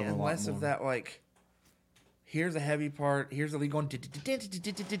would day like them a and lot less more. of that, like, here's a heavy part, here's the lead going,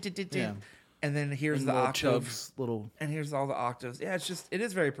 Yeah. and then here's And the little octave, chugs, little. and here's all the octaves. Yeah, it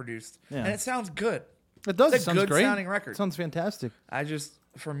is very produced, Yeah. and it sounds good. It does. It's It a sounds good great. sounding record. It sounds fantastic.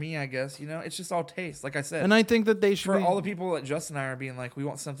 For me, I guess, it's just all taste. Like I said, And I think that they should for be, all the people that Justin and I are being like, we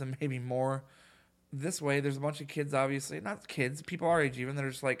want something maybe more this way. There's a bunch of kids, obviously, not kids, people our age even, that are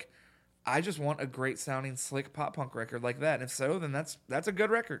just like, I just want a great sounding, slick pop punk record like that. And if so, then that's a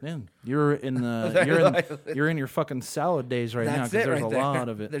good record. Man, you're in you're in your fucking salad days right now That's because it there's right a there. lot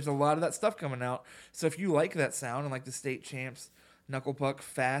of it. There's a lot of that stuff coming out. So if you like that sound and like the State Champs, Knuckle Puck,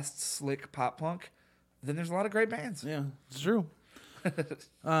 fast, slick pop punk, then there's a lot of great bands. Yeah, it's true.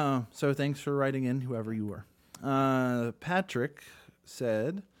 So thanks for writing in, whoever you were. Patrick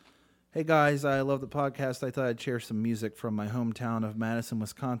said, "Hey guys, I love the podcast. I thought I'd share some music from my hometown of Madison,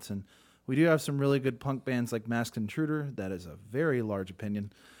 Wisconsin. We do have some really good punk bands like Masked Intruder. That is a very large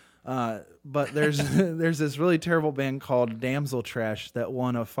opinion. But there's there's this really terrible band called Damsel Trash that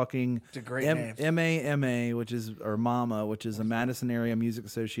won a fucking It's a great name. MAMA, or MAMA, which is a Madison Area Music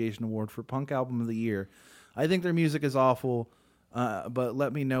Association Award for Punk Album of the Year. I think their music is awful, but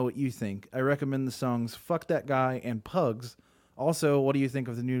let me know what you think. I recommend the songs Fuck That Guy and Pugs. Also, what do you think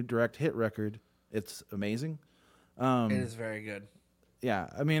of the new Direct Hit record? It's amazing. It is very good. Yeah,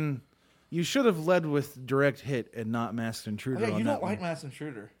 I mean, you should have led with Direct Hit and not Masked Intruder. Oh, yeah, on you that don't like one. Masked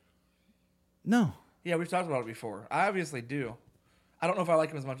Intruder. No. Yeah, we've talked about it before. I obviously do. I don't know if I like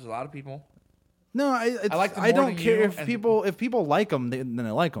him as much as a lot of people. No, I like them I more don't than care you, if and- people like them, then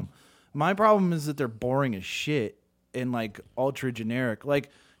I like them. My problem is that they're boring as shit and like ultra generic. Like,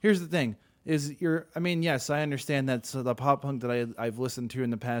 here's the thing: yes, I understand that the pop punk that I've listened to in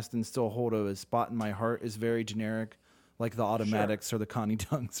the past and still hold a spot in my heart is very generic, like the Automatics or the Connie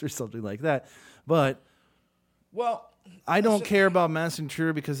Dunks or something like that. But Well, I don't care about Masked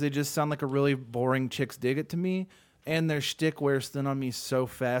Intruder because they just sound like a really boring Chicks Dig It to me, and their shtick wears thin on me so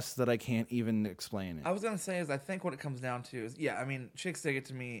fast that I can't even explain it. I was gonna say is I think what it comes down to is Chicks Dig It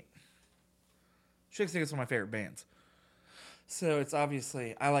to me. Chicks Dig It's one of my favorite bands, so it's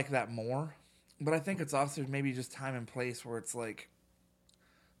obviously I like that more. But I think it's also maybe just time and place where it's like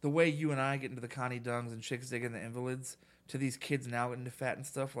the way you and I get into the Connie Dungs and Chicks Dig and the Invalids to these kids now getting into Fat and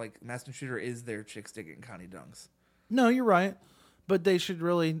stuff. Like Masked Intruder is their Chicks Dig and Connie Dungs. No, you're right. But they should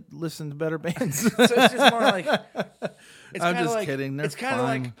really listen to better bands. So it's just more like it's I'm kinda just like, kidding. They're It's kind of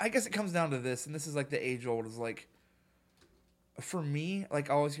fine. like I guess it comes down to this, and this is like the age old is like for me, like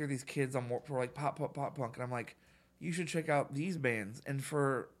I always hear these kids on for like pop punk, and I'm like, you should check out these bands. And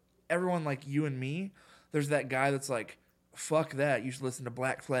for everyone like you and me, there's that guy that's like, fuck that, you should listen to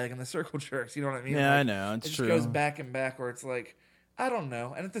Black Flag and the Circle Jerks. You know what I mean? Yeah, Like, I know. It's it just true. goes back and back where it's like, I don't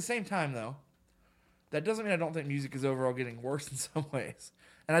know. And at the same time, though, that doesn't mean I don't think music is overall getting worse in some ways.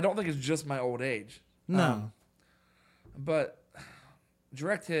 And I don't think it's just my old age. No. But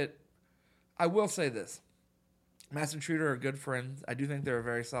Direct Hit, I will say this. Masked Intruder are good friends. I do think they're a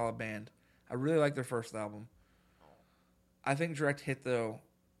very solid band. I really like their first album. I think Direct Hit, though,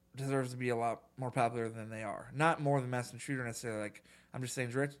 deserves to be a lot more popular than they are. Not more than Masked Intruder necessarily. Like, I'm just saying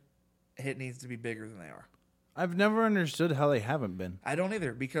Direct Hit needs to be bigger than they are. I've never understood how they haven't been. I don't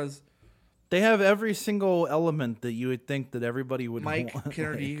either, because They have every single element that you would think that everybody would Mike want.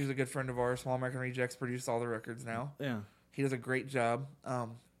 Kennedy, who's a good friend of ours, Small American Rejects, produced all the records now. Yeah. He does a great job.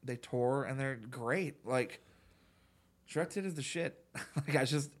 They tour, and they're great. Like, Direct Hit is the shit. Like,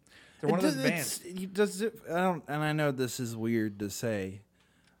 they're one of those bands. And I know this is weird to say.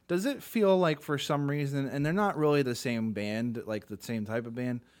 Does it feel like for some reason, and they're not really the same band, like the same type of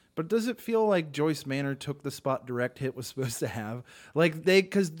band, but does it feel like Joyce Manor took the spot Direct Hit was supposed to have? Like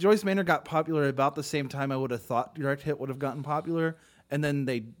because Joyce Manor got popular about the same time I would have thought Direct Hit would have gotten popular, and then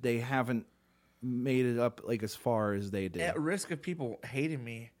they haven't made it up like as far as they did. At risk of people hating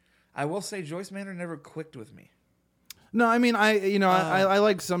me, I will say Joyce Manor never clicked with me. No, I mean I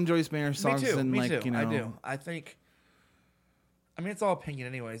like some Joyce Manor songs, Me too. and Me like too. I do. I think. I mean, it's all opinion,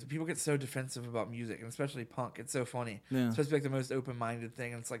 anyways. People get so defensive about music, and especially punk. It's so funny. Yeah. It's supposed to be like the most open-minded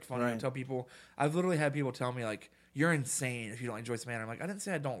thing, and it's like funny. I Right. tell people, I've literally had people tell me like, "You're insane if you don't like Joyce Manor." I'm like, I didn't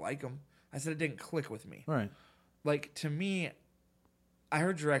say I don't like them. I said it didn't click with me. right. Like to me, I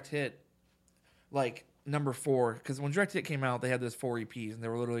heard Direct Hit like number 4 because when Direct Hit came out, they had those 4 EPs, and they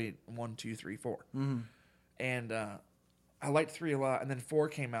were literally 1, 2, 3, 4. Mm-hmm. And I liked 3 a lot, and then 4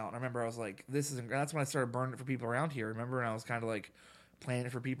 came out, and I remember I was like, "This isn't." That's when I started burning it for people around here. Remember, and I was kind of like playing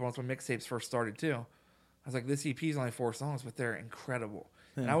it for people. That's when mixtapes first started too. I was like, "This EP is only 4 songs, but they're incredible."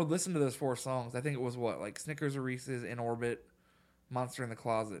 And I would listen to those 4 songs. I think it was like Snickers or Reese's, In Orbit, Monster in the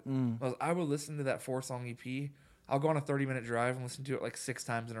Closet. I would listen to that 4-song EP. I'll go on a 30-minute drive and listen to it like 6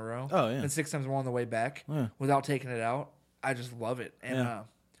 times in a row. Oh, yeah. And 6 times more on the way back Yeah. without taking it out. I just love it. And Yeah.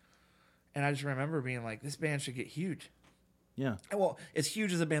 and I just remember being like, this band should get huge. Yeah. And, well, as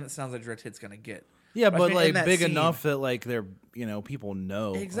huge as a band that sounds like Direct Hit's going to get. Yeah, But I but mean, in like that big scene- enough that like they're, people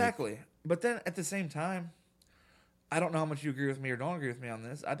know. like- Exactly. But then at the same time, I don't know how much you agree with me or don't agree with me on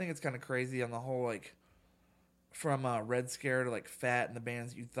this. I think it's kind of crazy on the whole, like, from Red Scare to like Fat and the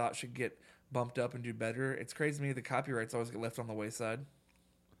bands you thought should get bumped up and do better. It's crazy to me the copyrights always get left on the wayside.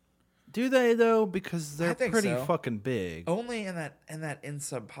 Do they though? Because they're think pretty so. fucking big. Only in that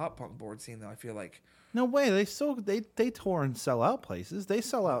in-sub pop punk board scene though. I feel like No way. They tour and sell out places. They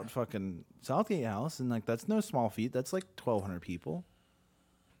sell out fucking Southgate House, and like that's no small feat. That's like 1,200 people.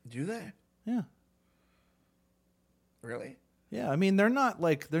 do they Yeah. really? Yeah, I mean they're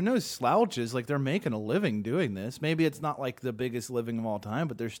no slouches. Like they're making a living doing this. Maybe it's not like the biggest living of all time,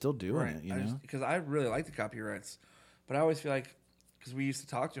 but they're still doing it. You know? Because I really like the copyrights, but I always feel like because we used to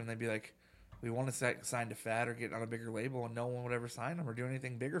talk to them, they'd be like, "We want to sign to Fat or get on a bigger label," and no one would ever sign them or do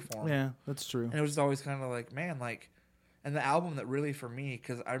anything bigger for them. Yeah, that's true. And it was always kind of like, man, like, and the album that really for me,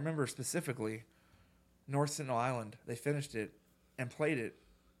 because I remember specifically North Sentinel Island, they finished it and played it,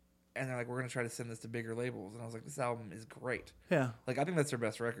 and they're like, we're going to try to send this to bigger labels. And I was like, this album is great. Yeah, Like, I think that's their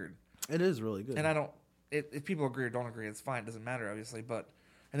best record. it is really good. And I don't, if people agree or don't agree, it's fine. It doesn't matter, obviously. But,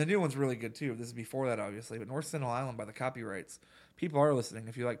 and the new one's really good too. This is before that, obviously. But North Sentinel Island by the copyrights, people are listening.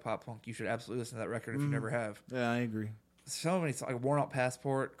 If you like pop punk, you should absolutely listen to that record if you never have. Yeah, I agree. So many songs, like Worn Out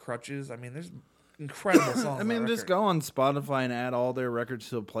Passport, Crutches. I mean, there's incredible songs. I on mean, that just record. go on Spotify and add all their records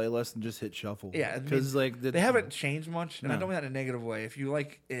to a playlist and just hit shuffle. Yeah, I mean, because like they haven't changed much, and I No. don't mean that in a negative way. If you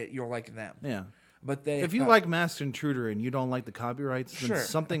like it, you'll like them. Yeah. But they, If you like Masked Intruder and you don't like the copyrights, then Sure.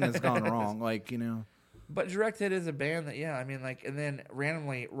 something has gone wrong. Like but Direct Hit is a band that, yeah, I mean, like, and then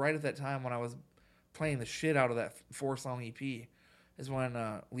randomly, right at that time when I was playing the shit out of that 4-song EP, is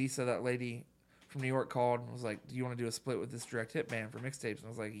when Lisa, that lady from New York, called and was like, "Do you want to do a split with this Direct Hit band for mixtapes?" And I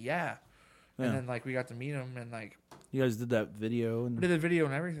was like, "Yeah." Yeah. And then like we got to meet them, and like you guys did that video and we did a video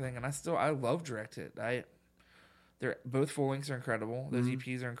and everything, and I love Direct Hit. They're both full lengths are incredible. Those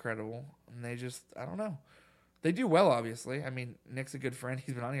EPs are incredible, and they just, I don't know, they do well. Obviously, I mean, Nick's a good friend.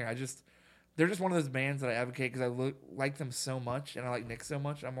 He's been on here. They're just one of those bands that I advocate because I like them so much, and I like Nick so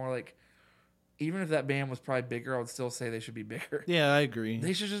much. I'm more like, even if that band was probably bigger, I would still say they should be bigger. yeah, I agree.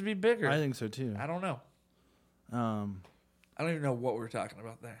 They should just be bigger. I think so too. I don't know. I don't even know what we were talking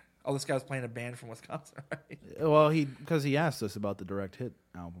about there. Oh, this guy was playing a band from Wisconsin, right? Well, because he asked us about the Direct Hit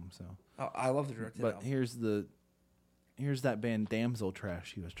album, so. Oh, I love the Direct Hit But album. here's that band Damsel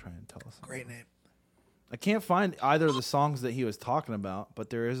Trash he was trying to tell us about. Great name. I can't find either of the songs that he was talking about, but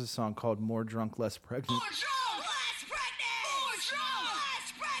there is a song called More Drunk, Less Pregnant.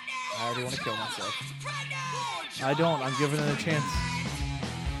 I already want to kill myself. I don't. I'm giving it a chance.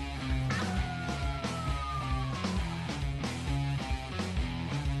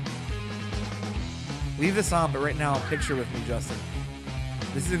 Leave this on, but right now, picture with me, Justin.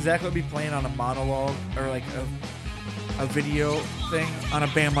 This is exactly what would be playing on a monologue or like a video thing on a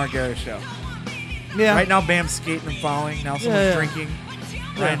Bam Margera show. Yeah. Right now, Bam's skating and falling. Now someone's Yeah. drinking.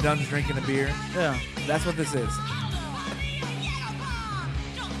 Ryan Dunn's drinking a beer. Yeah. That's what this is.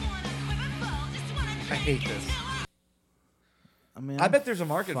 I hate this. I mean, I I'm bet there's a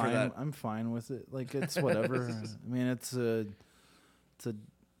market for fine. that. I'm fine with it. Like it's whatever. I mean, it's a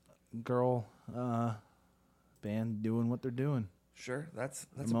girl band doing what they're doing. Sure, that's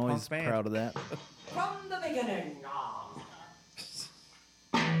I'm a always punk band. proud of that. From the beginning.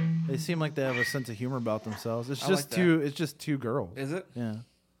 They seem like they have a sense of humor about themselves. It's I just like that. two. It's just two girls. Is it? Yeah.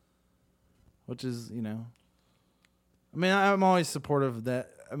 Which is, I mean, I'm always supportive of that.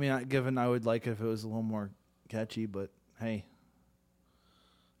 I mean, given I would like if it was a little more catchy, but hey,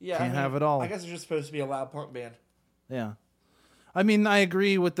 Yeah, Can't have it all. I guess it's just supposed to be a loud punk band. yeah. I mean, I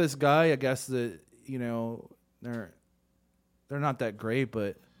agree with this guy. I guess that they're not that great,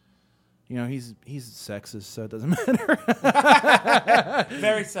 but he's sexist, so it doesn't matter.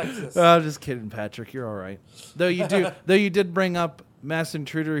 Very sexist. I'm just kidding, Patrick. You're all right. Though you did bring up Masked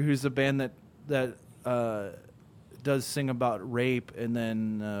Intruder, who's a band that does sing about rape, and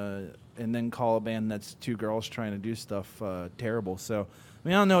then call a band that's two girls trying to do stuff terrible. So, I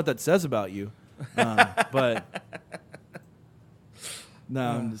mean, I don't know what that says about you, but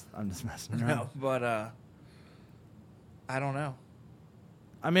no, I'm just messing around. No, but I don't know.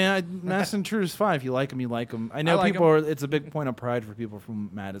 I mean, Masked Intruder's fine. If you like them, you like them. I know like people 'em. it's a big point of pride for people from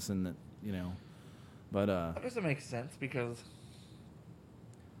Madison that but I guess it makes sense because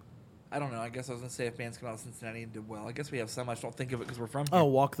I don't know. I guess I was gonna say if bands come out of Cincinnati and did well. I guess we have some. I just don't think of it because we're from here. Oh,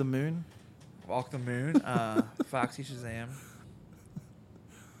 Walk the Moon. Walk the Moon, Foxy Shazam.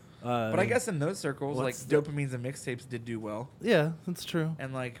 But I guess in those circles, like what's the- Dopamines and Mixtapes did do well, Yeah, that's true.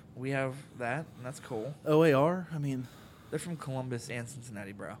 and like we have that, and that's cool. OAR. I mean, They're from Columbus and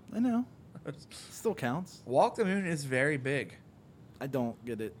Cincinnati, bro. I know. Still counts. Walk the Moon is very big. I don't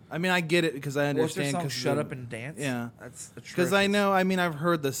get it. I mean, I get it because I What's their understand. song? 'cause Shut the- Up and Dance. Yeah. That's Because I atrocious. know. I mean, I've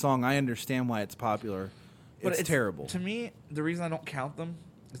heard the song. I understand why it's popular. But It's terrible. To me, the reason I don't count them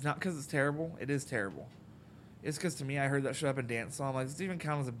is not because it's terrible. It is terrible. It's because to me, I heard that Shut Up and Dance song. I'm like, does it even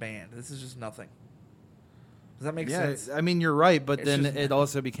count as a band? This is just nothing. Does that make Yeah, sense? I mean, you're right, but It's then just- it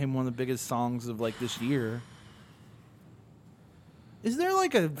also became one of the biggest songs of like this year. Is there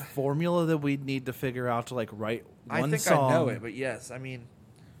like a formula that we need to figure out to like write one I think song? I know it, but yes, I mean,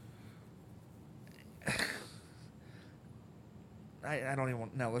 I don't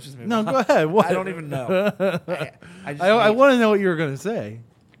even. No, let's just move. No, on. go ahead. What? I don't even know. I just I need- want to know what you were going to say.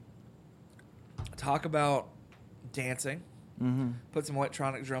 talk about dancing. Mm-hmm. Put some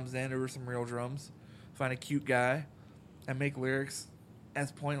electronic drums in over some real drums. Find a cute guy, and make lyrics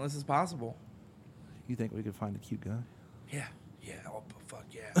as pointless as possible. You think we could find a cute guy? Yeah, yeah, oh fuck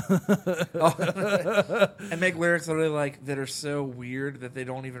yeah. Oh, and make lyrics that are so weird that they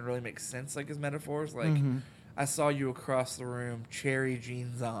don't even really make sense, like as metaphors. Like, Mm-hmm. I saw you across the room, cherry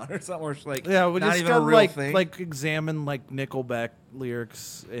jeans on, or something. Where it's like, Yeah, we not just even got a real thing. like examine like Nickelback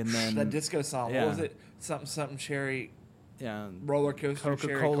lyrics and then that disco song. yeah. What was it? Something cherry yeah, roller coaster.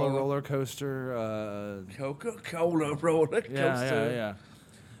 cherry Coca-Cola cola. roller coaster. Coca-Cola roller coaster. Yeah.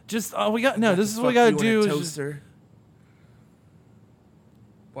 Just we got no. This is what we got to do. Is just, Toaster.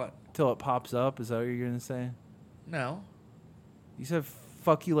 What? till it pops up. Is that what you're gonna say? No. You said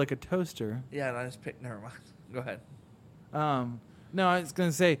 "fuck you" like a toaster. Yeah, and I just picked. Never mind. Go ahead. No, I was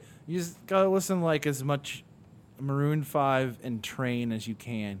gonna say you just gotta listen to, like as much Maroon 5 and Train as you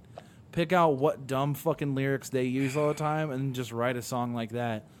can. Pick out what dumb fucking lyrics they use all the time, and just write a song like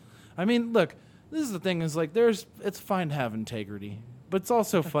that. I mean, look, this is the thing: is like it's fine to have integrity, but it's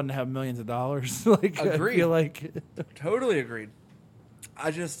also fun to have millions of dollars. Like, Agreed. I feel like Totally agreed.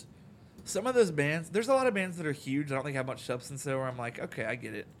 Some of those bands, there's a lot of bands that are huge. I don't think have much substance though, where I'm like, okay, I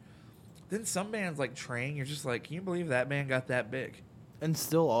get it. Then some bands like Train, you're just like, can you believe that band got that big? and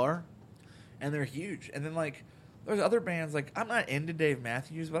still are. And they're huge. And then like, there's other bands, like, I'm not into Dave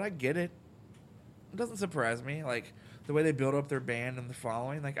Matthews, but I get it. It doesn't surprise me. Like, the way they build up their band and the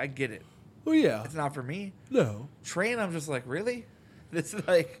following, like, I get it. Oh yeah, It's not for me. no. Train, I'm just like, really? This is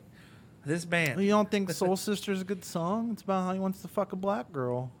like, this band. You don't think Soul Sister's a good song? It's about how he wants to fuck a black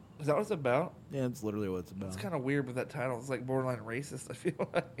girl. Is that what it's about? Yeah, it's literally what it's about. It's kind of weird with that title. It's like borderline racist, I feel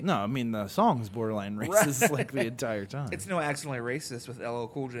like. No, I mean the song's borderline racist Right. like the entire time. It's no accidentally racist with LL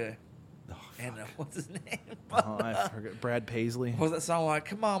Cool J. Oh, And what's his name? oh, I forget. Brad Paisley. What was that song like?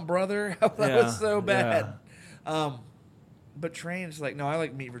 Come on, brother. that Yeah, was so bad. But Train's like, no, I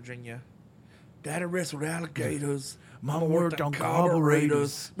like Meet Virginia. Daddy wrestled alligators. Mama worked on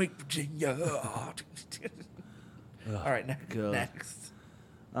carburetors. Meet Virginia. All right, God. next.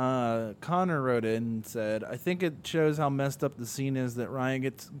 Connor wrote in and said, "I think it shows how messed up the scene is that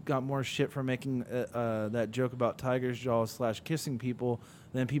Ryan got more shit for making that joke about Tiger's Jaw / kissing people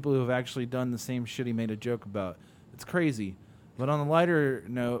than people who have actually done the same shit he made a joke about. It's crazy. But on a lighter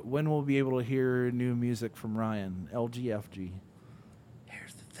note, when will we be able to hear new music from Ryan? LGFG."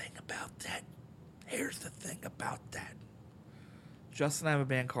 Here's the thing about that. Justin and I have a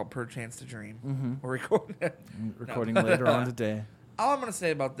band called Per Chance to Dream. Mm-hmm. We're recording it. Recording No. later on today. All I'm going to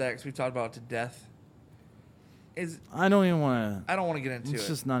say about that, because we've talked about it to death, is I don't even want to. I don't want to get into Let's it.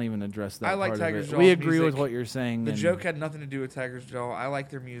 just not even address that. I like part Tiger's of it. Jaw's We agree with music. what you're saying. The and- joke had nothing to do with Tiger's Jaw. I like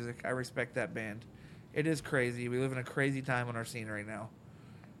their music. I respect that band. It is crazy. We live in a crazy time on our scene right now.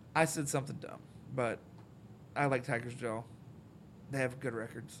 I said something dumb, but I like Tiger's Jaw. They have good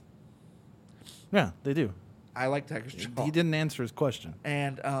records. Yeah, they do. I like Tiger's Jaw. He didn't answer his question.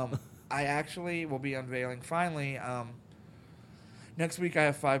 And I actually will be unveiling finally. Next week I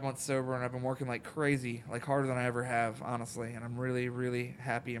have 5 months sober, and I've been working like crazy, like harder than I ever have, honestly. And I'm really, really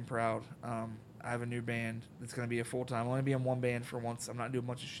happy and proud. I have a new band that's going to be a full-time. I'm only be in one band for once. I'm not doing a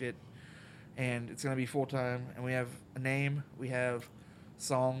bunch of shit. And it's going to be full-time. And we have a name. We have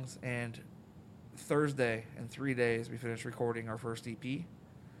songs. And Thursday, in 3 days, we finish recording our first EP.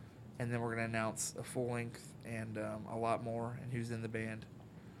 And then we're going to announce a full length and a lot more and who's in the band.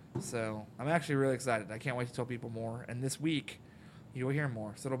 So I'm actually really excited. I can't wait to tell people more. And this week, you'll hear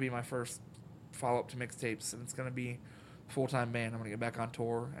more. So it'll be my first follow-up to mixtapes. And it's going to be a full-time band. I'm going to get back on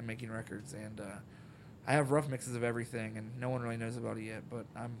tour and making records. And I have rough mixes of everything. And no one really knows about it yet. But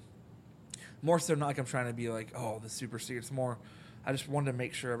I'm More so, not like I'm trying to be like, oh, the super secret. It's more, I just wanted to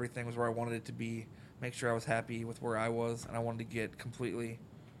make sure everything was where I wanted it to be, make sure I was happy with where I was, and I wanted to get completely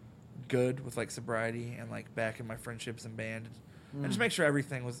good with like sobriety and like back in my friendships and band, and just make sure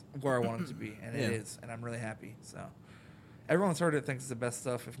everything was where I wanted it to be, and it is, and I'm really happy. So everyone that's heard it thinks it's the best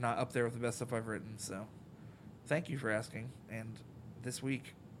stuff, if not up there with the best stuff I've written. So thank you for asking. And this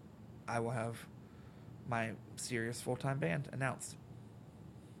week, I will have my serious full-time band announced.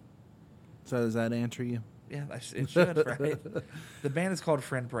 So does that answer you? Yeah, it should, right? The band is called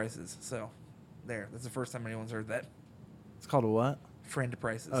Friend Prices. So there, that's the first time anyone's heard that. It's called a what? Friend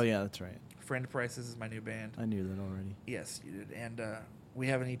Prices. Oh, yeah, that's right. Friend Prices is my new band. I knew that already. Yes, you did. And we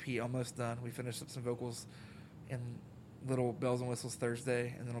have an EP almost done. We finished up some vocals in Little Bells and Whistles Thursday,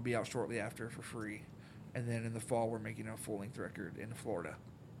 and then it'll be out shortly after for free. And then in the fall, we're making a full-length record in Florida.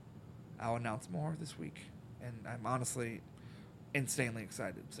 I'll announce more this week, and I'm honestly insanely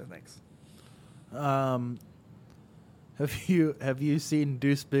excited. So thanks. Have you seen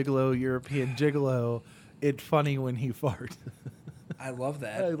Deuce Bigelow, European Gigolo? It's funny when he farts. I love I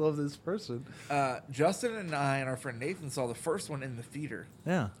that. love this person. Justin and I and our friend Nathan saw the first one in the theater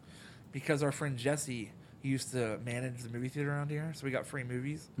Yeah. because our friend Jesse used to manage the movie theater around here, so we got free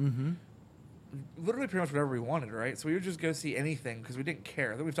movies. Mm-hmm. Literally pretty much whatever we wanted, right? So we would just go see anything because we didn't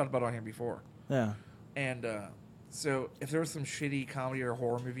care. I think we've talked about it on here before. Yeah. And so if there was some shitty comedy or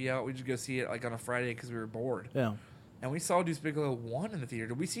horror movie out, we'd just go see it like on a Friday because we were bored. Yeah. And we saw Deuce Bigelow 1 in the theater.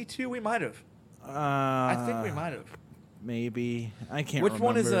 Did we see 2? We might have. I I think we might have. Maybe. I can't Which remember.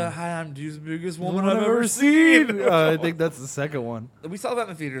 one is Hi, I'm Deuce biggest Woman woman I've ever seen? I think that's the second one. We saw that in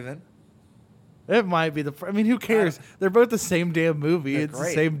the theater then. It might be I mean, who cares? They're both the same damn movie. They're It's great.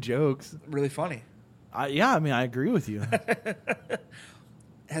 the same jokes. Really funny. Yeah, I mean, I agree with you.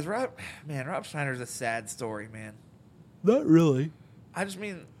 Has Rob Schneider's a sad story, man. Not really. I just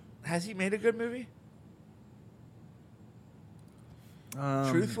mean, has he made a good movie?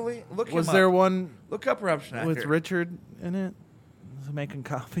 Truthfully, look him was up. there one Look up Rob Schneider. with Richard in it? Was he making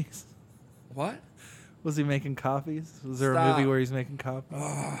copies? What? Was he making copies? Was there a Stop. movie where he's making copies?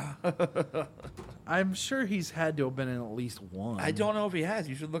 I'm sure he's had to have been in at least one. I don't know if he has.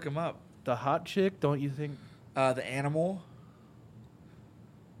 You should look him up. The hot chick, don't you think? The Animal.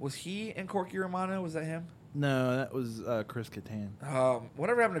 Was he in Corky Romano? Was that him? No, that was Chris Kattan.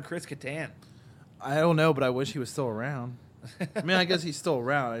 Whatever happened to Chris Kattan? I don't know, but I wish he was still around. I mean, I guess he's still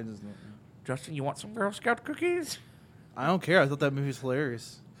around. I just don't know. Justin, you want some Girl Scout cookies? I don't care. I thought that movie was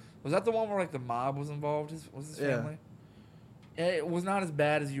hilarious. Was that the one where like the mob was involved? Was his Yeah. family? It was not as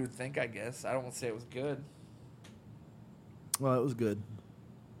bad as you would think. I guess I don't want to say it was good. Well, it was good.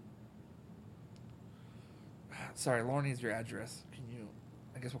 Sorry, Lauren needs your address. Can you?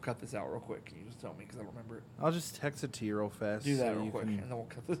 I guess we'll cut this out real quick. Can you just tell me because I don't remember it? I'll just text it to you real fast. Do that so real you quick, can- and then we'll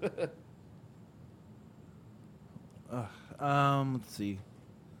cut this. Let's see.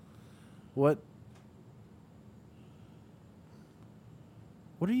 What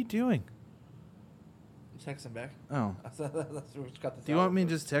are you doing? Text him back. Oh. Let's cut this Do you out want me real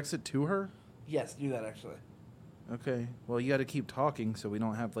to quick. just text it to her? Yes, do that actually. Okay. Well, you got to keep talking so we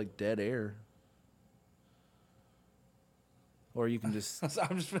don't have like dead air. Or you can just. So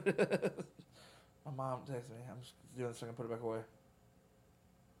I'm just. My mom texted me. I'm just doing this so I can put it back away.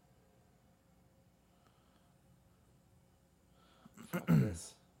 Fuck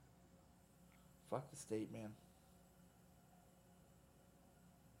this. Fuck the state, man.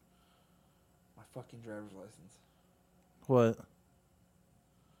 My fucking driver's license. What?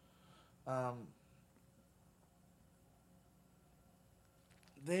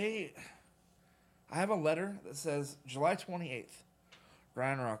 I have a letter that says July 28th,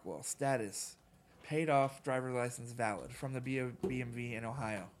 Ryan Rockwell, status, paid off driver's license valid from the BMV in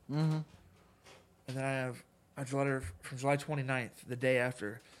Ohio. Mm-hmm. And then I have a letter from July 29th, the day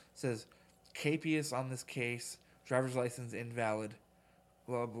after, says capious on this case, driver's license invalid,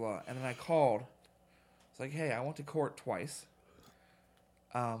 blah, blah. And then I called. It's like, hey, I went to court twice.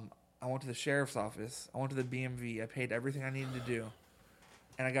 I went to the sheriff's office. I went to the BMV. I paid everything I needed to do.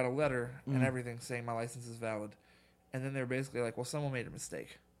 And I got a letter and everything saying my license is valid. And then they were basically like, well, someone made a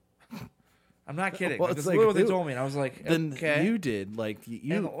mistake. I'm not kidding. Well, Like, it's this is literally what like, they told me. And I was like, Then okay. you did. Like,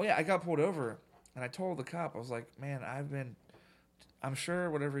 you. And, yeah, I got pulled over, and I told the cop, I was like, man, I'm sure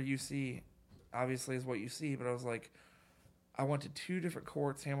whatever you see obviously is what you see, but I was like, I went to 2 different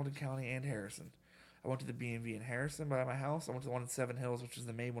courts, Hamilton County and Harrison. I went to the BMV in Harrison by my house. I went to the one in Seven Hills, which is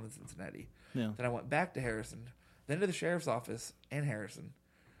the main one in Cincinnati. Yeah. Then I went back to Harrison, then to the sheriff's office in Harrison.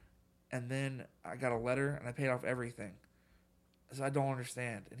 And then I got a letter, and I paid off everything. So I don't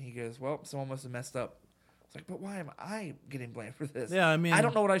understand. And he goes, well, someone must have messed up. It's like, but why am I getting blamed for this? Yeah, I mean, I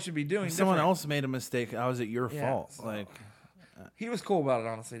don't know what I should be doing. If someone different. else made a mistake, how is it your Yeah, fault? so- Like, He was cool about it,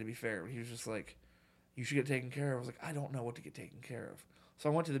 honestly, to be fair. He was just like, you should get taken care of. I was like, I don't know what to get taken care of. So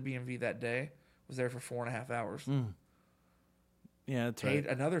I went to the BMV that day, was there for 4.5 hours. yeah, that's Paid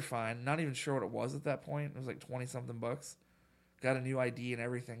right. another fine, not even sure what it was at that point. It was like 20-something bucks. Got a new ID and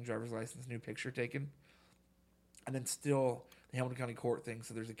everything, driver's license, new picture taken. And then still, the Hamilton County Court thing,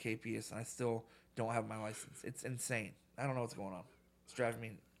 so there's a KPS, and I still don't have my license. It's insane. I don't know what's going on. It's driving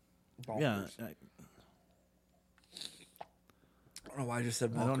me bonkers. Yeah, I don't know why I just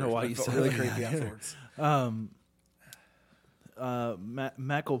said bonkers. I don't know why but you felt said really that creepy either. afterwards.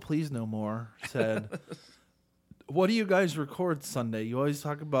 Mackle, please no more, said, what do you guys record Sunday? You always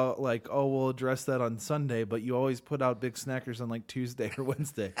talk about, like, oh, we'll address that on Sunday, but you always put out Big Snackers on, like, Tuesday or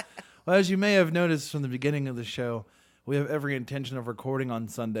Wednesday. Well, as you may have noticed from the beginning of the show, we have every intention of recording on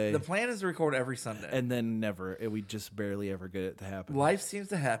Sunday, The plan is to record every Sunday. and then never. We just barely ever get it to happen. Life seems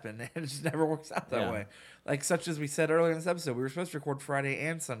to happen, and it just never works out that Yeah. way. Like, such as we said earlier in this episode, we were supposed to record Friday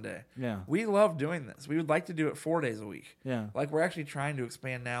and Sunday. Yeah. We love doing this. We would like to do it 4 days a week. Yeah. Like, we're actually trying to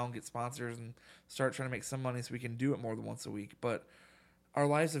expand now and get sponsors and start trying to make some money so we can do it more than once a week. But our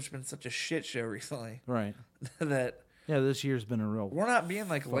lives have been such a shit show recently Right. that Yeah, this year's been a real... we're not being,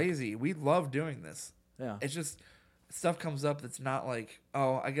 like, lazy. We love doing this. Yeah. It's just stuff comes up that's not like,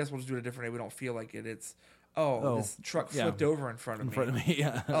 oh, I guess we'll just do it a different day. We don't feel like it. It's, oh, this truck yeah. flipped over in front of me. in front of me,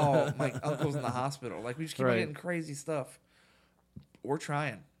 yeah. Oh, my uncle's in the hospital. Like, we just keep on Right. getting crazy stuff. We're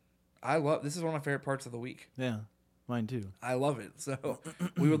trying. This is one of my favorite parts of the week. Yeah, mine too. I love it. So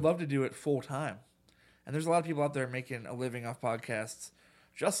we would love to do it full time. And there's a lot of people out there making a living off podcasts.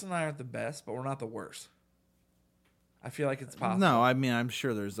 Justin and I aren't the best, but we're not the worst. I feel like it's possible. No, I mean, I'm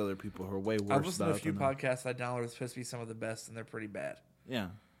sure there's other people who are way worse. I've listened to a about few than us. podcasts I downloaded that's supposed to be some of the best, and they're pretty bad. Yeah.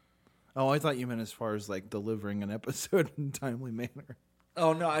 Oh, I thought you meant as far as, like, delivering an episode in a timely manner.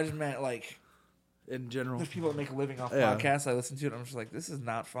 Oh, no, I just meant, like, In general. there's people that make a living off Yeah. podcasts. I listen to it, and I'm just like, this is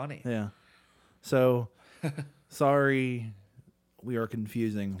not funny. Yeah. So, sorry, we are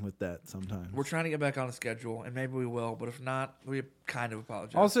confusing with that sometimes. We're trying to get back on a schedule, and maybe we will, but if not, we kind of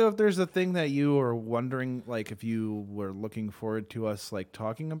apologize. Also, if there's a thing that you are wondering, like, if you were looking forward to us, like,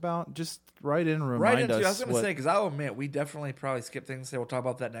 talking about, just write in, remind right into, us. I was going to what- say, because I'll admit, we definitely probably skip things and say we'll talk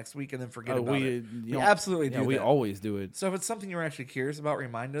about that next week and then forget Oh, about it. you We know, absolutely do yeah, we that. always do it. So if it's something you're actually curious about,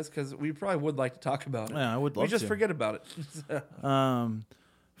 remind us, because we probably would like to talk about it. Yeah, I would We love just to. forget about it.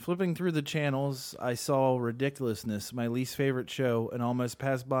 Flipping through the channels, I saw Ridiculousness, my least favorite show, and almost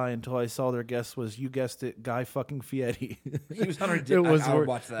passed by until I saw their guest was, you guessed it, Guy fucking Fieri. He was on It was I would wor-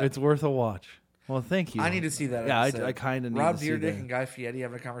 watch that. It's worth a watch. Well, thank you. I need to see that. Yeah, episode. I kind of need Rob to see Dyrdek that. and Guy Fieri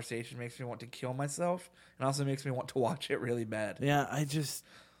having a conversation makes me want to kill myself, and also makes me want to watch it really bad. Yeah, I just...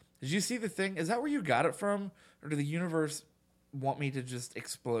 Did you see the thing? Is that where you got it from, or did the universe want me to just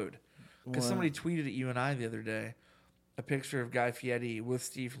explode? Because What? somebody tweeted at you and I the other day a picture of Guy Fieri with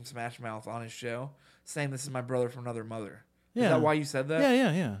Steve from Smash Mouth on his show, saying this is my brother from another mother. Is Yeah. that why you said that?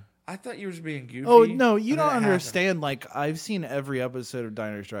 Yeah. I thought you were just being goofy. Oh, no, you and then don't it happened. understand. Like, I've seen every episode of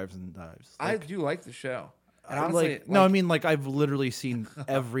Diners, Drives, and Dives. I Like, do like the show. And I honestly, like, no, I mean, like, I've literally seen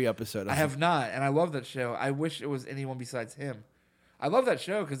every episode of I it. have not, and I love that show. I wish it was anyone besides him. I love that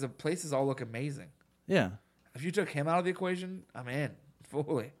show because the places all look amazing. Yeah. If you took him out of the equation, I'm in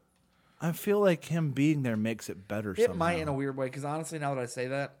fully. I feel like him being there makes it better It somehow. might in a weird way, because honestly, now that I say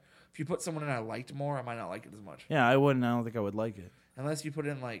that, if you put someone in I liked more, I might not like it as much. Yeah, I wouldn't. I don't think I would like it. Unless you put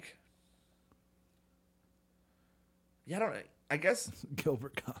in like, yeah, I don't. I guess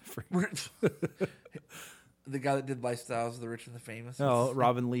Gilbert Gottfried. the guy that did Lifestyles of the Rich and the Famous. Oh,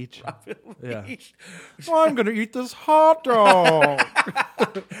 Robin Leach. Yeah. Leach. Oh, I'm going to eat this hot dog.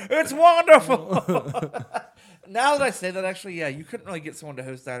 It's wonderful. Now that I say that, actually, yeah, you couldn't really get someone to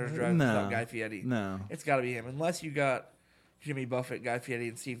host Diners Drive No. without Guy Fieri. No. It's got to be him, unless you got Jimmy Buffett, Guy Fieri,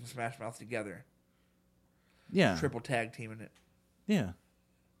 and Steve from Smash Mouth together, Yeah. triple tag teaming it. Yeah.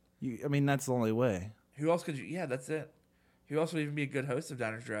 I mean, that's the only way. Who else could you? Yeah, that's it. Who else would even be a good host of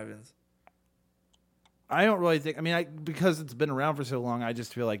Diners Drive-ins? I don't really think. I mean, because it's been around for so long, I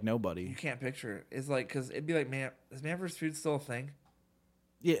just feel like You nobody. can't picture it. It's like, because it'd be like, man, is Man vs. Food still a thing?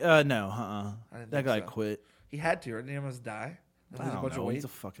 Yeah. No. I didn't That think guy so. quit. He had to, or didn't he almost die? I Lose a don't bunch of know. weight. He's a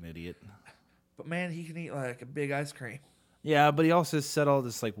fucking idiot. But man, he can eat like a big ice cream. Yeah, but he also said all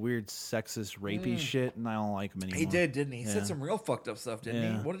this like weird sexist, rapey shit, and I don't like him anymore. He did, didn't he? He Yeah. said some real fucked up stuff, didn't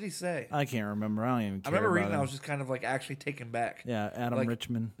Yeah. he? What did he say? I can't remember. I don't even I care. remember about reading that. I him. was just kind of like actually taken back. Yeah, Adam Like,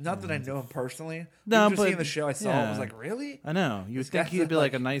 Richmond. Not that I know him personally. No, Just but- seeing the show I saw, I was yeah. like, really? I know. You would This think guy's he'd be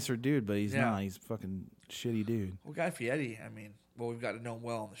like a like- nicer dude, but he's Yeah. not. He's a fucking shitty dude. Well, Guy Fieri, I mean, well, we've got to know him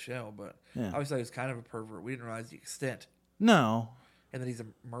well on the show, but Yeah. I always thought he was kind of a pervert. We didn't realize the extent, No, and that he's a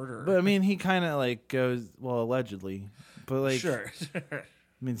murderer. but I mean, he kind of like goes, well, allegedly, but like, sure, I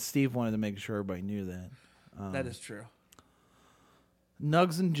mean, Steve wanted to make sure everybody knew that. that is true.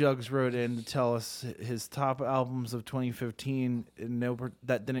 Nugs and Jugs wrote in to tell us his top albums of 2015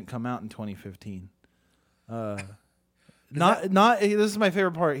 that didn't come out in 2015. Not this is my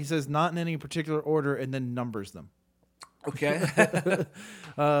favorite part. He says not in any particular order and then numbers them. Okay,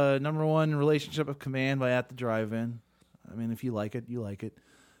 Number 1, Relationship of Command by At the Drive-In. I mean, if you like it, you like it.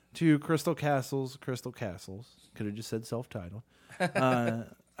 2, Crystal Castles. Could have just said self-titled.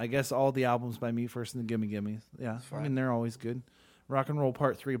 I guess all the albums by Me First and the Gimme Gimmes. Yeah, I mean, they're always good. Rock and Roll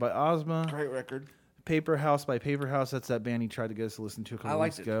Part 3 by Ozma. great record. Paper House by Paper House. That's that band he tried to get us to listen to a couple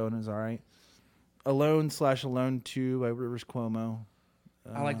liked weeks it. ago, and it was all right. Alone/Alone 2 by Rivers Cuomo.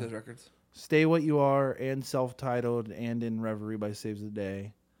 I like those records. Stay What You Are and Self-Titled and In Reverie by Saves the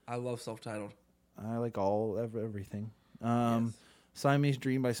Day. I love self-titled. I like everything. Yes. Siamese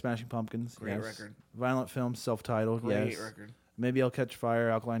Dream by Smashing Pumpkins. Great yes. record. Violent Film, Self-Titled. Great yes. record. Maybe I'll Catch Fire,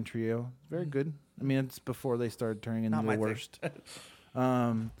 Alkaline Trio. Very good. I mean, it's before they started turning into Not the my thing.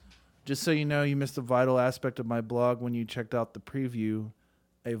 worst. Just so you know, you missed a vital aspect of my blog when you checked out the preview.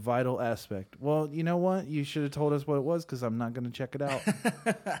 A vital aspect. Well, you know what? You should have told us what it was because I'm not going to check it out.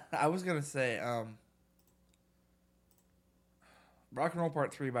 I was gonna say, Rock and Roll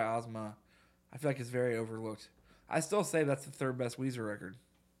Part 3 by Ozma. I feel like it's very overlooked. I still say that's the third best Weezer record.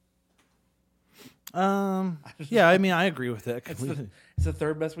 Yeah, I mean, I agree with that It's completely. the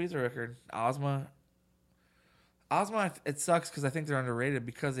third best Weezer record. Ozma, it sucks because I think they're underrated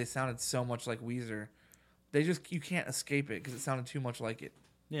because they sounded so much like Weezer. You can't escape it because it sounded too much like it.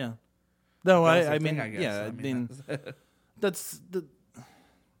 Yeah. No, That's the I thing, mean, guess. yeah, I mean, that's- that's the.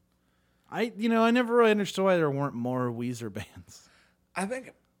 I never really understood why there weren't more Weezer bands. I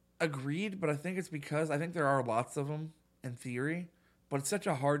think agreed, but I think it's because I think there are lots of them in theory, but it's such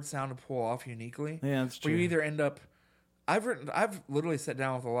a hard sound to pull off uniquely. Yeah, that's Where true. you either end up, I've literally sat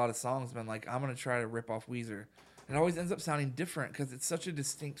down with a lot of songs, been like, I'm gonna try to rip off Weezer, and it always ends up sounding different because it's such a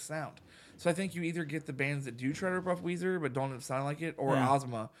distinct sound. So I think you either get the bands that do try to rip off Weezer but don't end up sounding like it, or Yeah.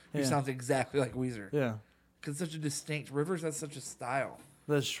 Ozma, who Yeah. sounds exactly like Weezer. Yeah, Because such a distinct. Rivers has such a style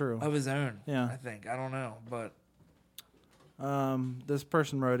that's true. of his own. Yeah. I think. I don't know, but This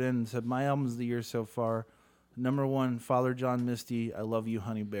person wrote in and said, my albums of the year so far, number 1, Father John Misty, I Love You,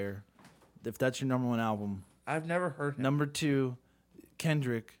 Honey Bear. If that's your number 1 album. I've never heard him. Number 2,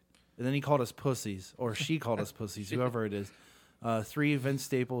 Kendrick, and then he called us pussies, or she called us pussies, whoever it is. 3, Vince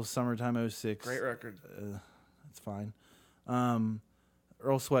Staples, Summertime 06. Great record. It's fine.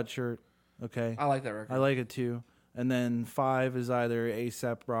 Earl Sweatshirt, okay. I like that record. I like it too. And then 5 is either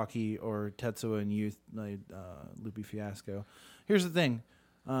ASAP Rocky or Tetsuo and Youth, like Loopy Fiasco. Here's the thing.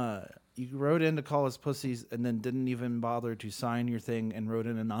 You wrote in to call us pussies and then didn't even bother to sign your thing and wrote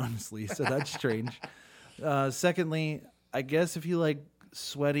in anonymously, so that's strange. Secondly, I guess if you like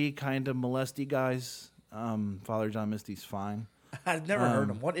sweaty, kind of molesty guys, Father John Misty's fine. I've never heard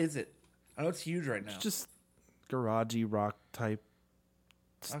him. What is it? I know it's huge right now. It's just garagey rock type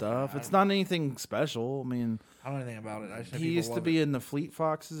stuff. Okay, It's not anything special. I mean, I don't know anything about it. I just know he people used to love be it. in the Fleet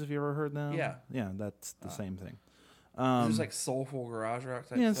Foxes. Have you ever heard them? Yeah. Yeah, that's the same thing. It's just like soulful garage rock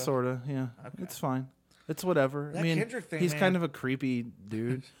type Yeah, stuff. sort of. Yeah, Okay. it's fine. It's whatever. I That mean, Kendrick thing, he's man. kind of a creepy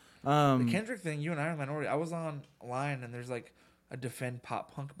dude. The Kendrick thing, you and I are a minority. I was online and there's like a defend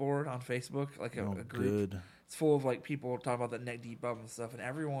pop punk board on Facebook, like a group. Good. It's full of like people talking about that Neck Deep album and stuff, and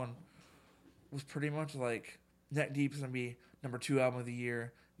everyone was pretty much like Neck Deep's gonna be number 2 album of the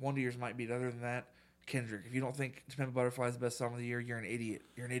year. Wonder Years might be. Other than that, Kendrick. If you don't think To Pimp a Butterfly is the best song of the year, you're an idiot.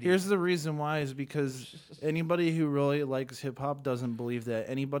 You're an idiot. Here's the reason why is because anybody who really likes hip hop doesn't believe that.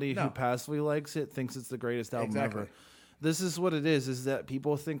 Anybody who No. passively likes it thinks it's the greatest album Exactly. ever. This is what it is that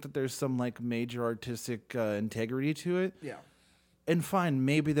people think that there's some like major artistic integrity to it. Yeah. And fine,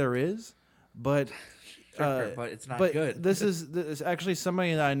 maybe there is, but Sure, but it's not but good. this is actually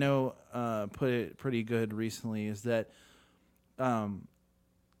somebody that I know put it pretty good recently. Is that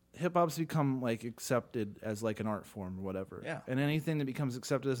hip hop's become like accepted as like an art form or whatever. Yeah. And anything that becomes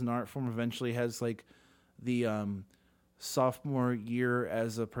accepted as an art form eventually has like the sophomore year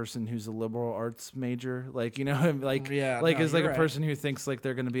as a person who's a liberal arts major, like like Yeah, like no, as like you're a right. person who thinks like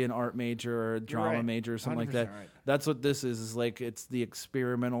they're going to be an art major or a drama right. major or something like that. 100% right. That's what this is like it's the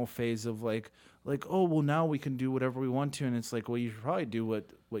experimental phase of like oh well now we can do whatever we want to, and it's like well you should probably do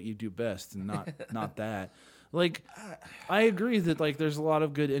what you do best and not that. Like I agree that like there's a lot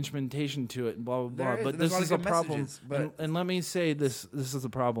of good instrumentation to it and blah blah blah, There is, but and there's this a lot is of a good problem. messages, but- And let me say this is the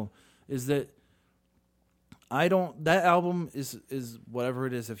problem is that I don't. That album is whatever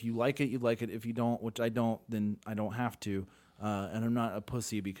it is. If you like it, you like it. If you don't, which I don't, then I don't have to. And I'm not a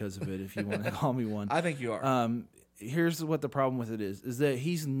pussy because of it. If you want to call me one, I think you are. Here's what the problem with it is that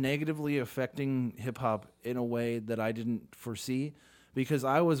he's negatively affecting hip hop in a way that I didn't foresee. Because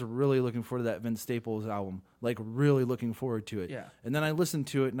I was really looking forward to that Vince Staples album, like really looking forward to it. Yeah. And then I listened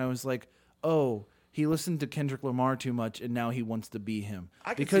to it and I was like, oh, he listened to Kendrick Lamar too much and now he wants to be him.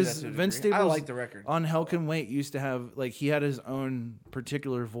 I can see because that to a Vince degree. I Staples like the record. on Hell Can Wait used to have, like, he had his own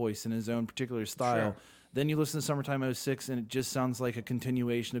particular voice and his own particular style. Sure. Then you listen to Summertime '06 and it just sounds like a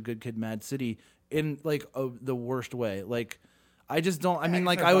continuation of Good Kid, Mad City in like the worst way. Like, I just don't, I mean,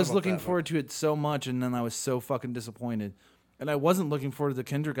 like, I was looking forward to it so much and then I was so fucking disappointed. And I wasn't looking forward to the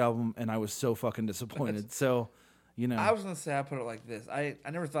Kendrick album, and I was so fucking disappointed. So, you know. I was going to say, I put it like this. I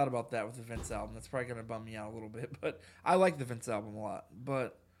never thought about that with the Vince album. That's probably going to bum me out a little bit. But I like the Vince album a lot.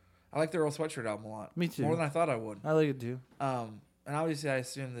 But I like the Earl Sweatshirt album a lot. Me too. More than I thought I would. I like it too. And obviously, I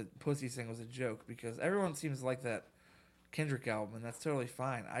assumed that Pussy thing was a joke because everyone seems to like that Kendrick album, and that's totally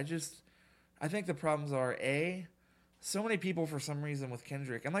fine. I think the problems are, so many people for some reason with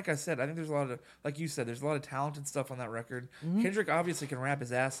Kendrick, and like I said, I think there's a lot of, like you said, there's a lot of talented stuff on that record. Mm-hmm. Kendrick obviously can rap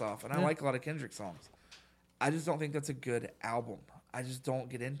his ass off, and I like a lot of Kendrick songs. I just don't think that's a good album. I just don't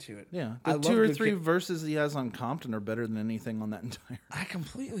get into it. Yeah, I the love two or Good three Kid- verses he has on Compton are better than anything on that entire. I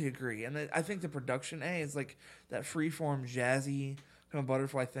completely agree, and I think the production is like that freeform jazzy kind of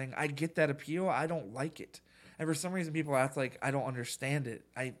butterfly thing. I get that appeal. I don't like it, and for some reason, people act like I don't understand it.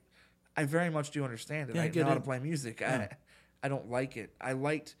 I very much do understand it. Yeah, I I get know how to it. play music. Yeah. I don't like it. I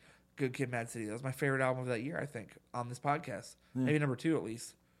liked Good Kid, Mad City. That was my favorite album of that year, I think, on this podcast. Maybe number 2 at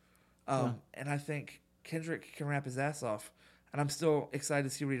least. And I think Kendrick can rap his ass off, and I'm still excited to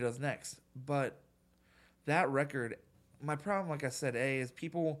see what he does next. But that record, my problem, like I said, is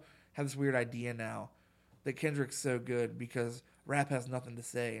people have this weird idea now that Kendrick's so good because rap has nothing to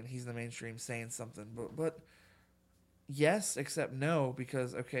say, and he's in the mainstream saying something. But yes, except no,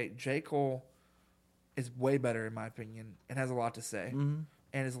 because, okay, J. Cole is way better in my opinion and has a lot to say and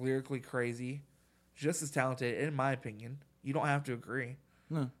is lyrically crazy, just as talented in my opinion. You don't have to agree.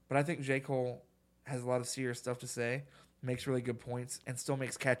 No. But I think J. Cole has a lot of serious stuff to say, makes really good points, and still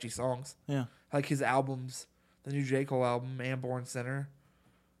makes catchy songs. Yeah. Like his albums, the new J. Cole album, and Born Center,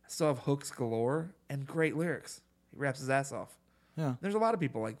 still have hooks galore and great lyrics. He raps his ass off. Yeah. There's a lot of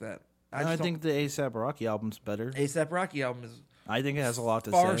people like that. I think the ASAP Rocky album's better. A$AP Rocky album is I think it has a lot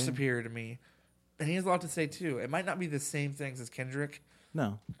to far say. superior to me. And he has a lot to say, too. It might not be the same things as Kendrick,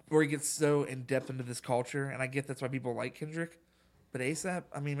 No. where he gets so in-depth into this culture, and I get that's why people like Kendrick. But A$AP,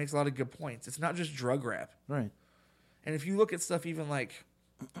 I mean, makes a lot of good points. It's not just drug rap. Right. And if you look at stuff even like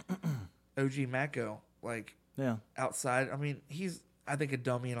OG Mako, like Yeah. outside, I mean, he's, I think, a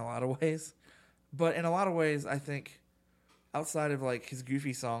dummy in a lot of ways. But in a lot of ways, I think outside of like his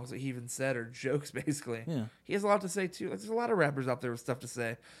goofy songs that he even said are jokes, basically, Yeah. he has a lot to say too. Like, there's a lot of rappers out there with stuff to say,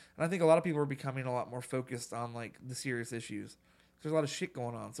 and I think a lot of people are becoming a lot more focused on like the serious issues. There's a lot of shit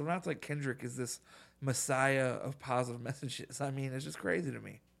going on, so not like Kendrick is this messiah of positive messages. I mean, it's just crazy to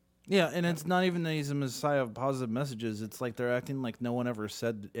me. Yeah, and it's not even that he's a messiah of positive messages. It's like they're acting like no one ever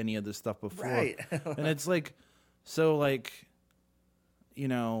said any of this stuff before. Right. And it's like, so like, you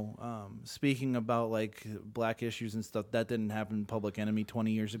know, speaking about like black issues and stuff, that didn't happen in Public Enemy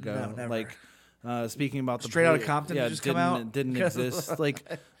 20 years ago. No, never. Like, speaking about the Straight Outta Compton yeah, just come didn't- out? didn't exist. like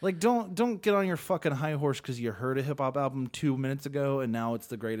don't get on your fucking high horse because you heard a hip hop album 2 minutes ago and now it's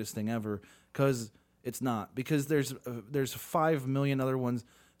the greatest thing ever. Because it's not. Because there's 5 million other ones.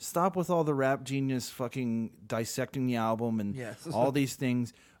 Stop with all the Rap Genius fucking dissecting the album and Yes. all these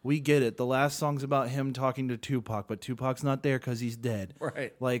things. We get it. The last song's about him talking to Tupac, but Tupac's not there because he's dead.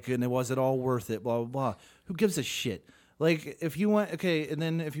 Right. Like, and was it all worth it? Blah, blah, blah. Who gives a shit? Like, if you want, okay, and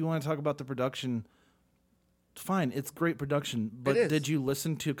then if you want to talk about the production, fine, it's great production. But is. did you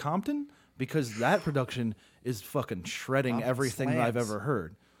listen to Compton? Because that production is fucking shredding Compton everything that I've slams. ever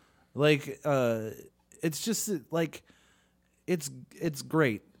heard. Like, it's just like, it's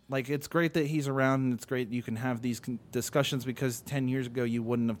great. Like, it's great that he's around, and it's great you can have these discussions because 10 years ago you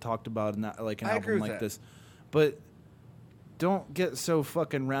wouldn't have talked about an I agree album with like that. this. But don't get so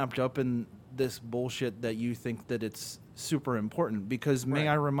fucking wrapped up in this bullshit that you think that it's super important. Because may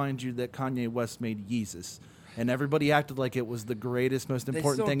Right. I remind you that Kanye West made Yeezus, and everybody acted like it was the greatest, most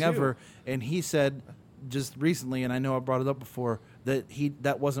important still thing do. ever. And he said just recently, and I know I brought it up before, that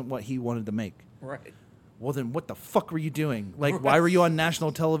that wasn't what he wanted to make. Right. Well, then what the fuck were you doing? Like, why were you on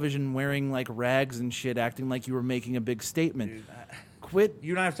national television wearing, like, rags and shit, acting like you were making a big statement? Dude, Quit.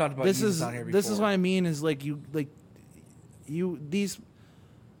 you and I have talked about This Jesus is on here before. this is what I mean is, like, these...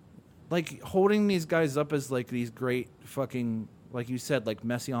 like holding these guys up as like these great fucking, like you said, like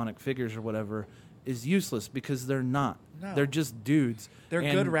messianic figures or whatever is useless because they're not. No. They're just dudes. They're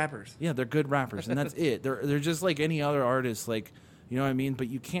And- good rappers. Yeah, they're good rappers, and that's it. They're just like any other artist, like, you know what I mean? But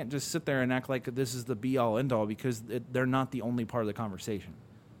you can't just sit there and act like this is the be all end all because they're not the only part of the conversation.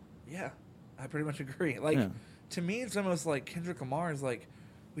 Yeah, I pretty much agree. Like, Yeah. to me, it's almost like Kendrick Lamar is like,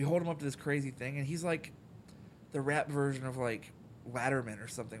 we hold him up to this crazy thing, and he's like the rap version of like Latterman or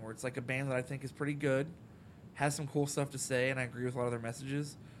something, where it's like a band that I think is pretty good, has some cool stuff to say, and I agree with a lot of their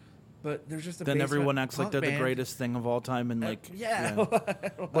messages. But there's just a Then basement everyone acts like punk they're the band. greatest thing of all time, and like Yeah.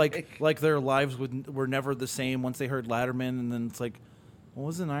 like their lives were never the same once they heard Latterman, and then it's like, well,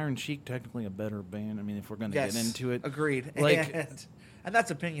 wasn't Iron Sheik technically a better band? I mean, if we're going to Yes, get into it, agreed. Like- and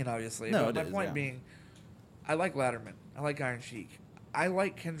that's opinion, obviously. No, but it my is, point yeah. being, I like Latterman. I like Iron Sheik. I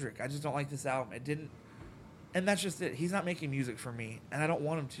like Kendrick. I just don't like this album. It didn't, and that's just it. He's not making music for me, and I don't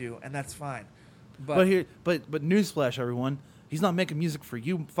want him to, and that's fine. but newsflash, everyone, he's not making music for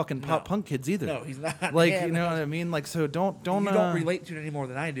you fucking pop No. punk kids either. No, he's not. Like, Yeah, you know no. what I mean? Like, so don't You don't uh, relate to it any more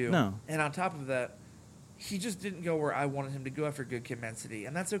than I do. No. And on top of that, he just didn't go where I wanted him to go after Good Kid, Mad City,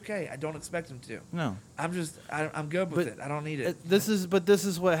 and that's okay. I don't expect him to. No. I'm good with But it. I don't need it. This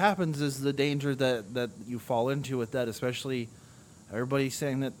is what happens is the danger that you fall into with that, especially everybody's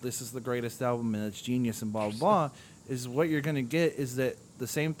saying that this is the greatest album and it's genius and blah blah blah, is what you're gonna get is that the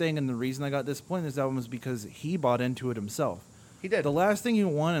same thing, and the reason I got disappointed in this album is because he bought into it himself. He did. The last thing you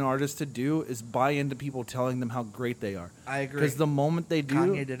want an artist to do is buy into people telling them how great they are. I agree. Because the moment they do,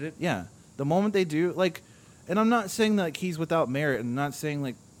 Kanye did it. Yeah, the moment they do, like, and I'm not saying that like, he's without merit, and I'm not saying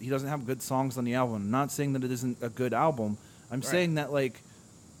like he doesn't have good songs on the album. I'm not saying that it isn't a good album. I'm Right. saying that like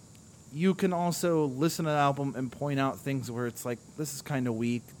you can also listen to the album and point out things where it's like this is kind of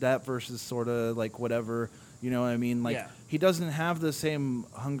weak. That verse is sort of like whatever. You know what I mean? Like Yeah. he doesn't have the same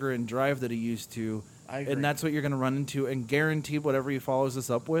hunger and drive that he used to. I agree. And that's what you're going to run into. And guaranteed, whatever he follows this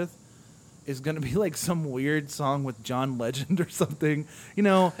up with is going to be like some weird song with John Legend or something. You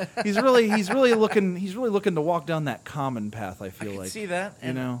know, he's really looking to walk down that Common path. I I feel can like see that, you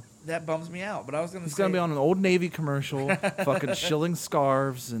and know, that bums me out. But I was going to he's say, going to be on an Old Navy commercial, fucking shilling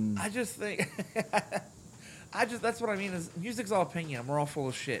scarves and I just think, that's what I mean. Is music's all opinion. And we're all full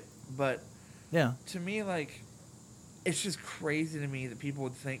of shit. But yeah. to me, like, it's just crazy to me that people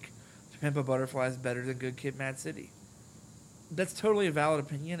would think To Pimp a Butterfly is better than Good Kid, Mad City. That's totally a valid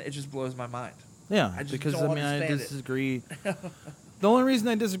opinion. It just blows my mind. Yeah, I just because don't I mean I understand it. disagree. The only reason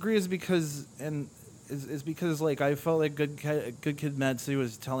I disagree is because is because like I felt like Good Kid, Mad City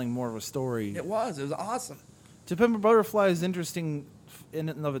was telling more of a story. It was awesome. To Pimp a Butterfly is interesting in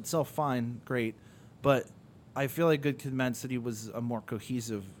and of itself, fine, great, but I feel like Good Kid, Mad City was a more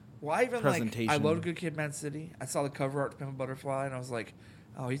cohesive. Well, I even Presentation. I loved Good Kid, Mad City. I saw the cover art to Pimp a Butterfly, and I was like,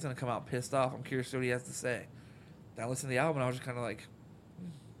 oh, he's gonna come out pissed off. I'm curious to what he has to say. Then I listened to the album, and I was just kind of like,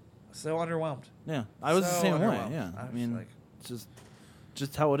 so underwhelmed. Yeah, I was the So same way. underwhelmed. Yeah, I I was mean, like- it's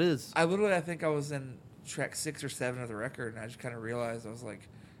just how it is. I think I was in track 6 or 7 of the record, and I just kind of realized I was like,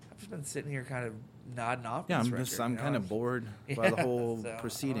 I've just been sitting here kind of nodding off. Yeah, this I'm record, I'm you know? kind of bored by the Yeah, whole so, I don't know.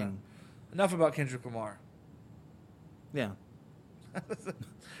 proceeding. Enough about Kendrick Lamar. Yeah.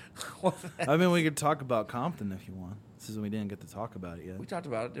 What- I mean, we could talk about Compton if you want. Since we didn't get to talk about it yet. we talked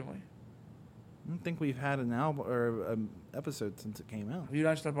about it, didn't we? I don't think we've had an album or episode since it came out. Have you and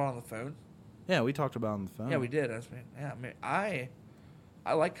I just talked about it on the phone? Yeah, we talked about it on the phone. Yeah, we did.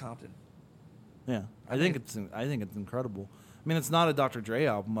 I like Compton. Yeah, I I think mean- it's incredible. I mean, it's not a Dr. Dre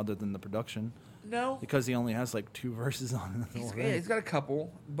album other than the production No, because he only has like 2 verses on it. he's got a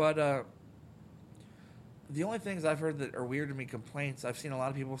couple, but the only things I've heard that are weird to me, complaints, I've seen a lot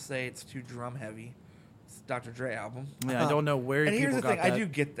of people say it's too drum heavy. It's a Dr. Dre album. Yeah, I don't know where And people here's the got thing, that. I do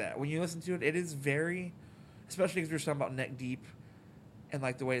get that. When you listen to it, it is very, especially because we're talking about Neck Deep and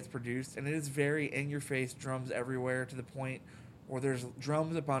like the way it's produced, and it is very in your face, drums everywhere to the point where there's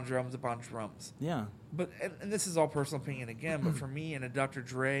drums upon drums upon drums. Yeah, But and this is all personal opinion again, but for me in a Dr.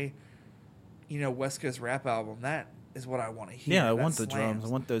 Dre, West Coast rap album, that is what I want to hear. Yeah, I That want the drums. slams. I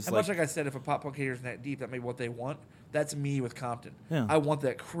want those, And much like- like I said, if a pop punk hater's Neck Deep, that may be what they want. That's me with Compton. Yeah. I want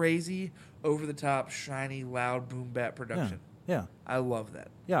that crazy, over the top, shiny, loud boom bap yeah, production. yeah, I love that.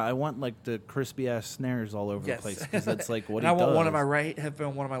 yeah. I want like the crispy ass snares all over Yes. the place because that's like what and he I want does. one on my right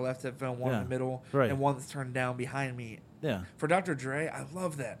headphone, one on my left headphone, one in Yeah. the middle, Right. and one that's turned down behind me. Yeah, For Dr. Dre, I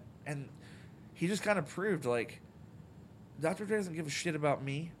love that. And he just kind of proved, like, Dr. Dre doesn't give a shit about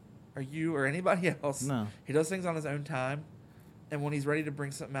me or you or anybody else. No. He does things on his own time. And when he's ready to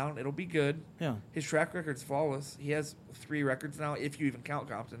bring something out, it'll be good. yeah, His track record's flawless. He has 3 records now, if you even count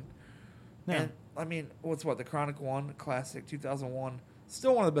Compton. yeah. And, I mean, the Chronic 1, classic, 2001,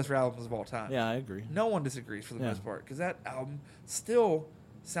 Still one of the best rap albums of all time. Yeah, I agree. No one disagrees for the Yeah. most part because that album still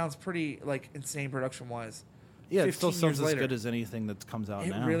sounds pretty like insane production wise. Yeah, it still 15 sounds years as later. good as anything that comes out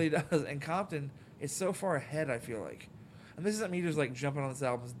It now. really does. And Compton is so far ahead, I feel like. And this isn't me just like jumping on this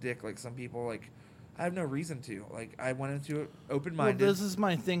album's dick like some people. Like, I have no reason to. Like, I went into it open Well, minded. this is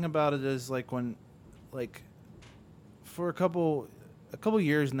my thing about it is like when, like, for a couple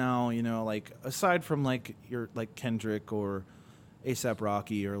years now, you know, like aside from like your like Kendrick or ASAP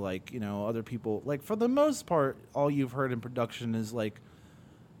Rocky or like, you know, other people, like for the most part, all you've heard in production is like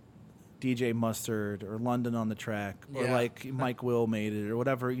DJ Mustard or London on the Track or Yeah. like Mike Will made it or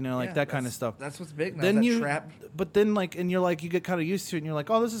whatever, you know, like that kind of that's- stuff. That's what's big now. Then That you, trap. but then like, and you're like, you get kind of used to it, and you're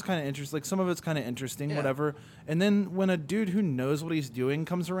like, oh, this is kind of interesting. Like some of it's kind of interesting, Yeah. whatever. And then when a dude who knows what he's doing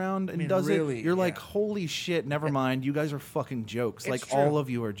comes around and mean, does really, it, you're like, yeah. holy shit, never mind. You guys are fucking jokes. It's Like true. all of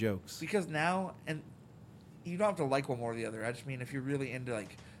you are jokes. Because now, and you don't have to like one more or the other. I just mean if you're really into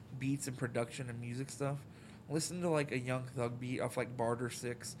like beats and production and music stuff, listen to like a Young Thug beat off like Barter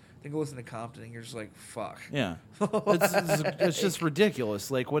 6. Then go listen to Compton, and you're just like, fuck. Yeah, it's just ridiculous.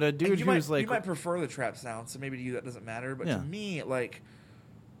 Like when a And dude you who's might, like, you might prefer the trap sound, so maybe to you that doesn't matter. But Yeah. to me, like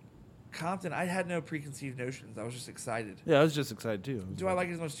Compton, I had no preconceived notions. I was just excited. yeah, I was just excited too. Do I like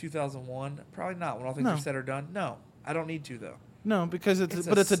it as much as 2001? Probably not. When all things No. are said or done, no. I don't need to though. No, because it's It's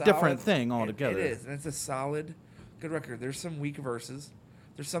but a it's a different solid- thing altogether. It is, and it's a solid, good record. There's some weak verses.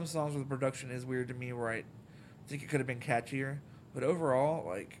 There's some songs where the production is weird to me, where I think it could have been catchier. But overall,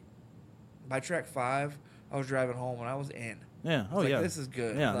 like by track 5, I was driving home and I was in. Yeah. I Oh was like, yeah. this is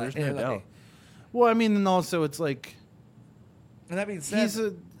good. Yeah. Like, There's no like- doubt. Well, I mean, and also it's like. And that being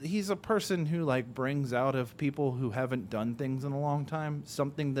said, He's a person who like brings out of people who haven't done things in a long time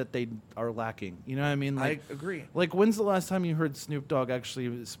something that they are lacking. You know what I mean? Like, I agree. like when's the last time you heard Snoop Dogg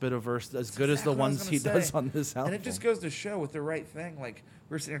actually spit a verse as good as the exactly what I was ones he gonna does say. on this album? And it just goes to show with the right thing. Like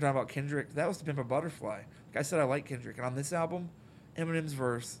we were sitting here talking about Kendrick. That was the Pimp a Butterfly. Like I said, I like Kendrick, and on this album, Eminem's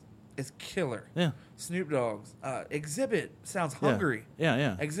verse is killer. Yeah. Snoop Dogg's Exhibit sounds Yeah. hungry. Yeah,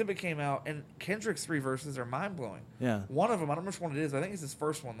 yeah. Exhibit came out, and Kendrick's 3 verses are mind blowing. Yeah. One of them, I don't know which one it is. I think it's his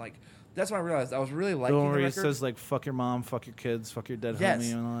first one. Like that's when I realized I was really The liking one the where he record. says like "fuck your mom, fuck your kids, fuck your dead Yes.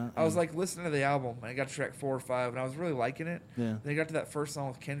 homie" and all that. I was like listening to the album, and I got to track 4 or 5, and I was really liking it. Yeah. Then I got to that first song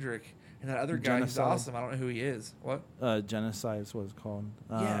with Kendrick, and that other guy who's Genocide. awesome. I don't know who he is. What? Genocide is what it's called.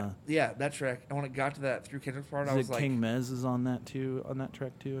 Yeah, that track. And when it got to that through Kendrick's part, I Is was it like, King Mez is on that too? On that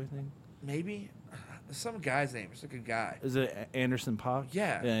track too, I think. maybe some guy's name. It's like a guy. Is it Anderson .Paak?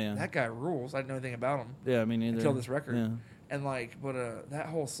 Yeah, Yeah. That guy rules. I didn't know anything about him Yeah, I mean, until this record. Yeah. And like, but that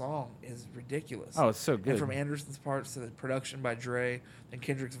whole song is ridiculous. Oh, it's so good. And from Anderson's parts to the production by Dre and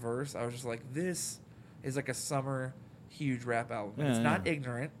Kendrick's verse, I was just like, this is like a summer huge rap album. And Yeah, it's not yeah.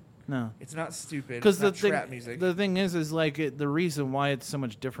 ignorant. No. It's not stupid. Because It's the not thing, trap music. the thing is like the reason why it's so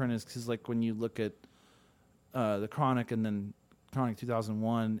much different is because like when you look at the Chronic and then Chronic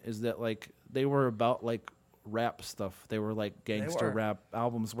 2001 is that like they were about like rap stuff. They were like gangster were. rap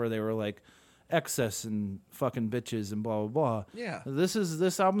albums where they were like excess and fucking bitches and blah blah blah. Yeah.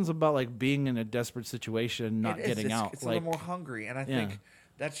 This album's about like being in a desperate situation, not It is. getting It's- out. It's like a little more hungry, and I Yeah. think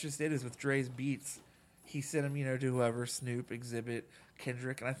that's just it. Is with Dre's beats, he sent them, to whoever, Snoop, Exhibit,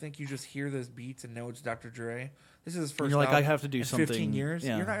 Kendrick, and I think you just hear those beats and know it's Dr. Dre. This is his first. you're like, album I have to do in something. 15 years.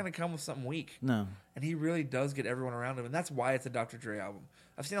 Yeah. You're not going to come with something weak, No. and he really does get everyone around him, and that's why it's a Dr. Dre album.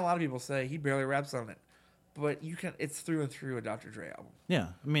 I've seen a lot of people say he barely raps on it, but you can. It's through and through a Dr. Dre album. Yeah.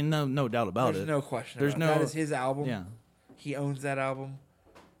 I mean, no doubt about There's it. no question. There's about it. no- That is his album. Yeah. He owns that album,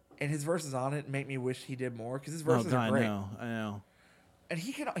 and his verses on it make me wish he did more because his Oh, verses God, are great. I know. And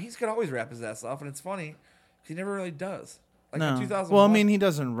he could always rap his ass off, and it's funny 'cause he never really does. Like No. in 2001, Well, I mean, he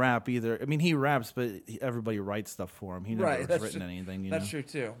doesn't rap either. I mean, he raps, but everybody writes stuff for him. He never right, has that's written true. anything. You That's know? true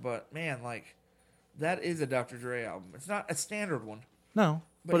too. But man, like that is a Dr. Dre album. It's not a standard one, No,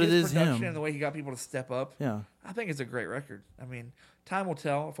 but it his is production him. and the way he got people to step up. Yeah. I think it's a great record. I mean, time will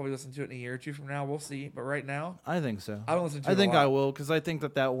tell if we listen to it in a year or two from now. We'll see. But right now, I think so. I don't listen to I it a think lot. I will because I think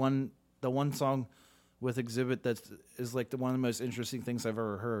the one song with Exhibit is like one of the most interesting things I've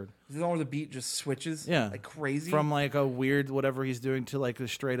ever heard. Is the one where the beat just switches, Yeah. like crazy. From like a weird whatever he's doing to like a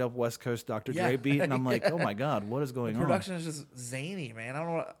straight up West Coast Dr. Yeah. Dre beat, and I'm like, Yeah. oh my god, what is the going on? production is just zany, man. I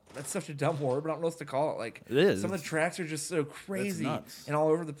don't know. That's such a dumb word, but I don't know what else to call it. Like It is. Some of the tracks are just so crazy nuts. and all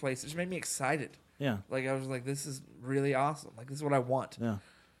over the place. It just made me excited. Yeah, Like I was like, this is really awesome. Like this is what I want. yeah,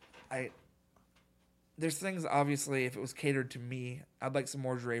 There's things obviously if it was catered to me, I'd like some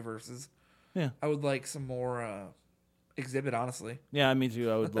more Dre verses. yeah, I would like some more Exhibit, honestly. yeah. Me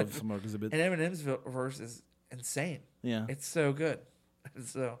too. I would love some more Exhibit. And Eminem's verse is insane. Yeah, It's so good.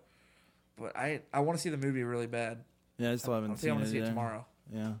 So, but I want to see the movie really bad. Yeah, I still I haven't think seen I'm it. gonna see it yeah. tomorrow.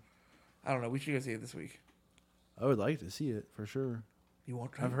 Yeah, I don't know. We should go see it this week. I would like to see it for sure. You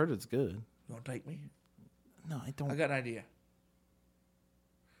won't take I've heard it's good. You won't take me? No, I I don't. got an idea.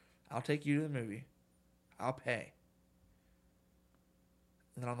 I'll take you to the movie. I'll pay.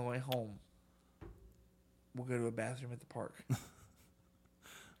 And then on the way home, we'll go to a bathroom at the park.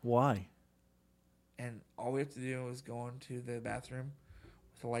 Why? And all we have to do is go into the bathroom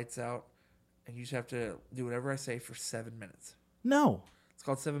with the lights out, and you just have to do whatever I say for 7 minutes. No, It's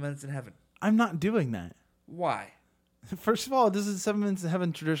called 7 Minutes in Heaven. I'm not doing that. Why? First of all, doesn't 7 Minutes in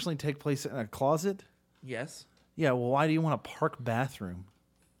Heaven traditionally take place in a closet? Yes. Yeah, well, why do you want a park bathroom?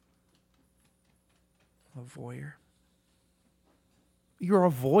 A voyeur. You're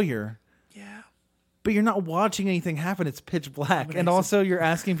a voyeur, Yeah. but you're not watching anything happen. It's pitch black. But And it's- also, you're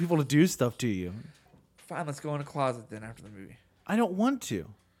asking people to do stuff to you. Fine, let's go in a closet then after the movie. I don't want to.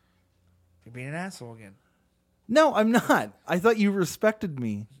 You're being an asshole again. No, I'm not. I thought you respected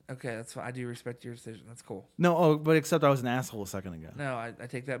me. Okay, that's fine. I do respect your decision. That's cool. No, but except I was an asshole a second ago. No, I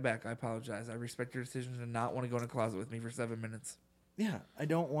take that back. I apologize. I respect your decision to not want to go in a closet with me for 7 minutes. Yeah, I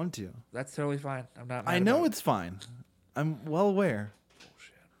don't want to. That's totally fine. I'm not mad I know about it's fine. I'm well aware.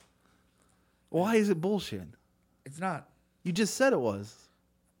 bullshit. Why is it bullshit? It's not. You just said it was.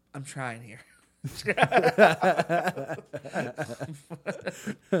 I'm trying here.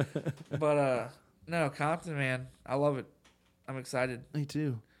 But no, Compton, man. I love it. I'm excited. Me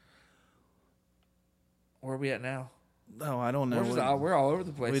too. Where are we at now? No, I don't know. We're all over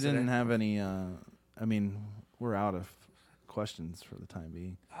the place. We didn't today. have any. I mean, we're out of questions for the time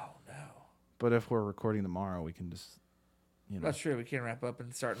being. Oh no. But if we're recording tomorrow, we can just, That's true. We can wrap up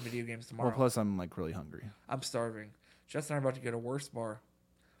and start video games tomorrow. Well, plus I'm like really hungry. I'm starving. Justin and I are about to go to Worst Bar,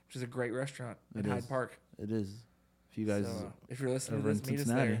 which is a great restaurant in It Hyde is. Park. It is. If you guys So, if you're listening over to in this, meet us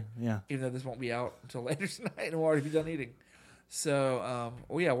Cincinnati, there. yeah. Even though this won't be out until later tonight, and we'll already be done eating. So,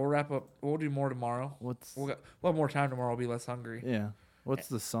 we'll wrap up. We'll do more tomorrow. We'll have more time tomorrow. We'll be less hungry. Yeah. What's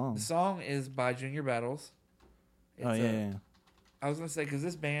the song? The song is by Junior Battles. Oh yeah. I was gonna say because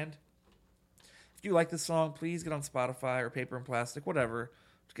this band, if you like this song, please get on Spotify or Paper and Plastic, whatever.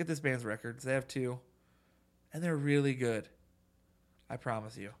 Just get this band's records. They have 2, and they're really good. I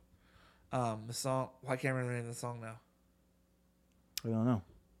promise you. The song. Well, I can't remember the name of the song now. I don't know.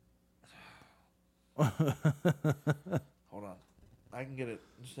 Hold on, I can get it.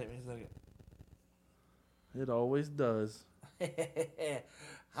 Just take me a second. It always does.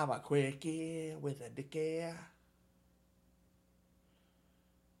 I'm a quickie with a dicky.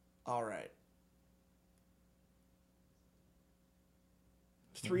 All right.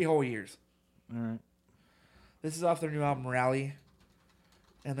 3 whole years. All right. This is off their new album Rally,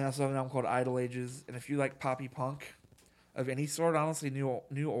 and they also have an album called Idle Ages. And if you like poppy punk of any sort, honestly, new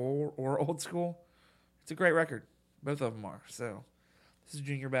or old school, it's a great record. Both of them are. So this is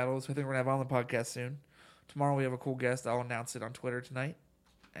Junior Battles. I think we're gonna have on the podcast soon. Tomorrow we have a cool guest. I'll announce it on Twitter tonight.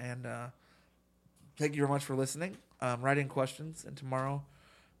 And thank you very much for listening. Write in questions, and tomorrow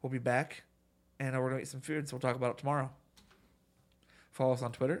we'll be back, and we're gonna eat some food. So we'll talk about it tomorrow. Follow us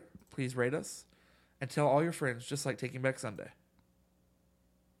on Twitter. Please rate us. And tell all your friends, just like Taking Back Sunday.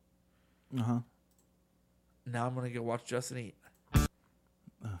 Uh-huh. Now I'm going to go watch Justin eat. I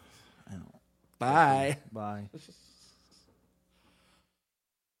don't. Bye. Bye.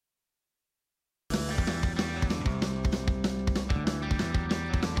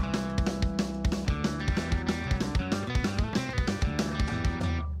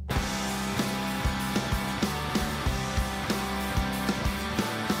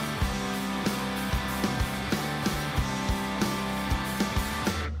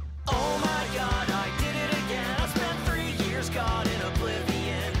 Oh my God, I did it again. I spent 3 years gone in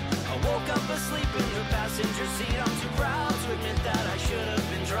oblivion. I woke up asleep in the passenger seat. I'm too proud to admit that I should have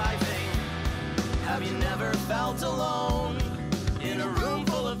been driving. Have you never felt alone in a room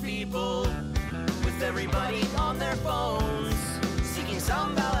full of people with everybody on their phones seeking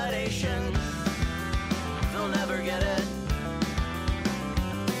some validation? They'll never get it.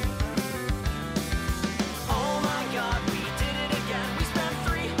 Oh my God, we did it again. We spent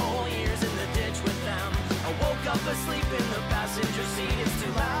 3 whole years in the ditch with them. I woke up asleep in the passenger seat. It's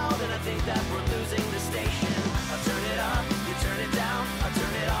too loud, and I think that we're losing the station. I turn it up, you turn it down. I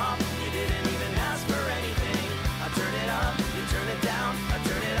turn it off, you didn't even ask for anything. I turn it up, you turn it down. I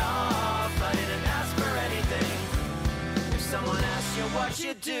turn it off, I didn't ask for anything. If someone asks you what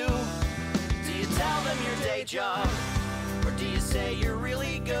you do you tell them your day job? Or do you say you're really